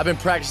have. I've been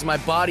practicing my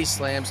body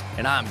slams,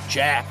 and I'm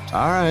jacked.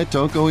 All right,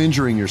 don't go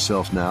injuring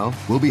yourself now.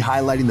 We'll be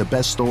highlighting the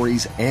best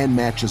stories and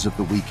matches of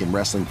the week in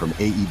wrestling from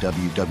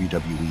AEW,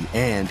 WWE,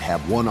 and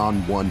have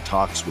one-on-one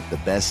talks with the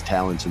best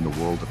talents in the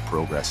world of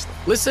pro wrestling.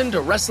 Listen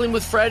to Wrestling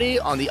with Freddie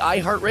on the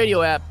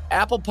iHeartRadio app,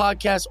 Apple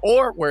Podcasts,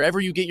 or wherever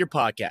you get your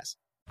podcasts.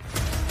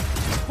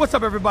 What's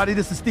up, everybody?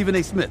 This is Stephen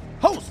A. Smith,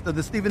 host of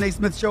the Stephen A.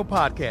 Smith Show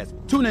podcast.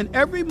 Tune in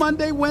every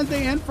Monday,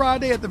 Wednesday, and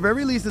Friday at the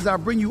very least as I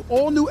bring you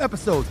all new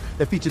episodes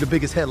that feature the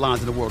biggest headlines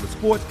in the world of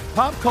sports,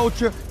 pop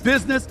culture,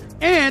 business,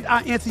 and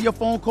I answer your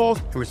phone calls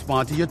and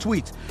respond to your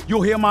tweets.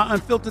 You'll hear my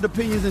unfiltered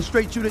opinions and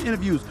straight-shooter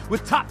interviews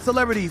with top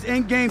celebrities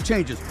and game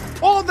changers.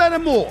 All that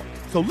and more.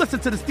 So listen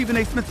to the Stephen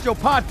A. Smith Show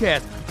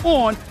podcast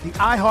on the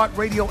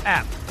iHeartRadio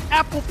app,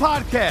 Apple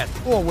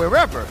Podcasts, or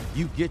wherever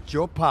you get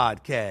your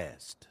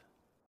podcast.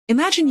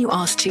 Imagine you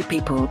ask two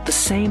people the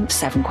same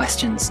 7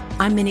 questions.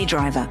 I'm Minnie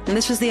Driver, and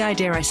this was the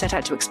idea I set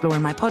out to explore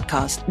in my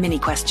podcast, Mini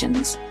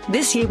Questions.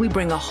 This year, we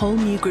bring a whole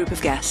new group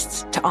of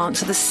guests to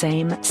answer the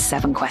same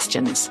 7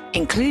 questions,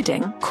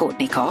 including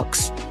Courtney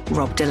Cox,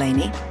 Rob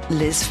Delaney,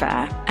 Liz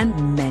Phair,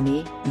 and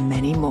many,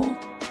 many more.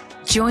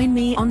 Join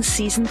me on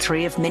Season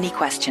 3 of Mini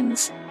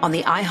Questions on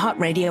the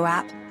iHeartRadio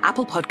app,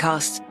 Apple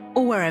Podcasts,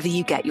 or wherever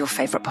you get your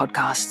favorite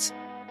podcasts.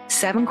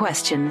 7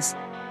 questions,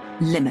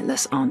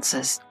 limitless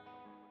answers.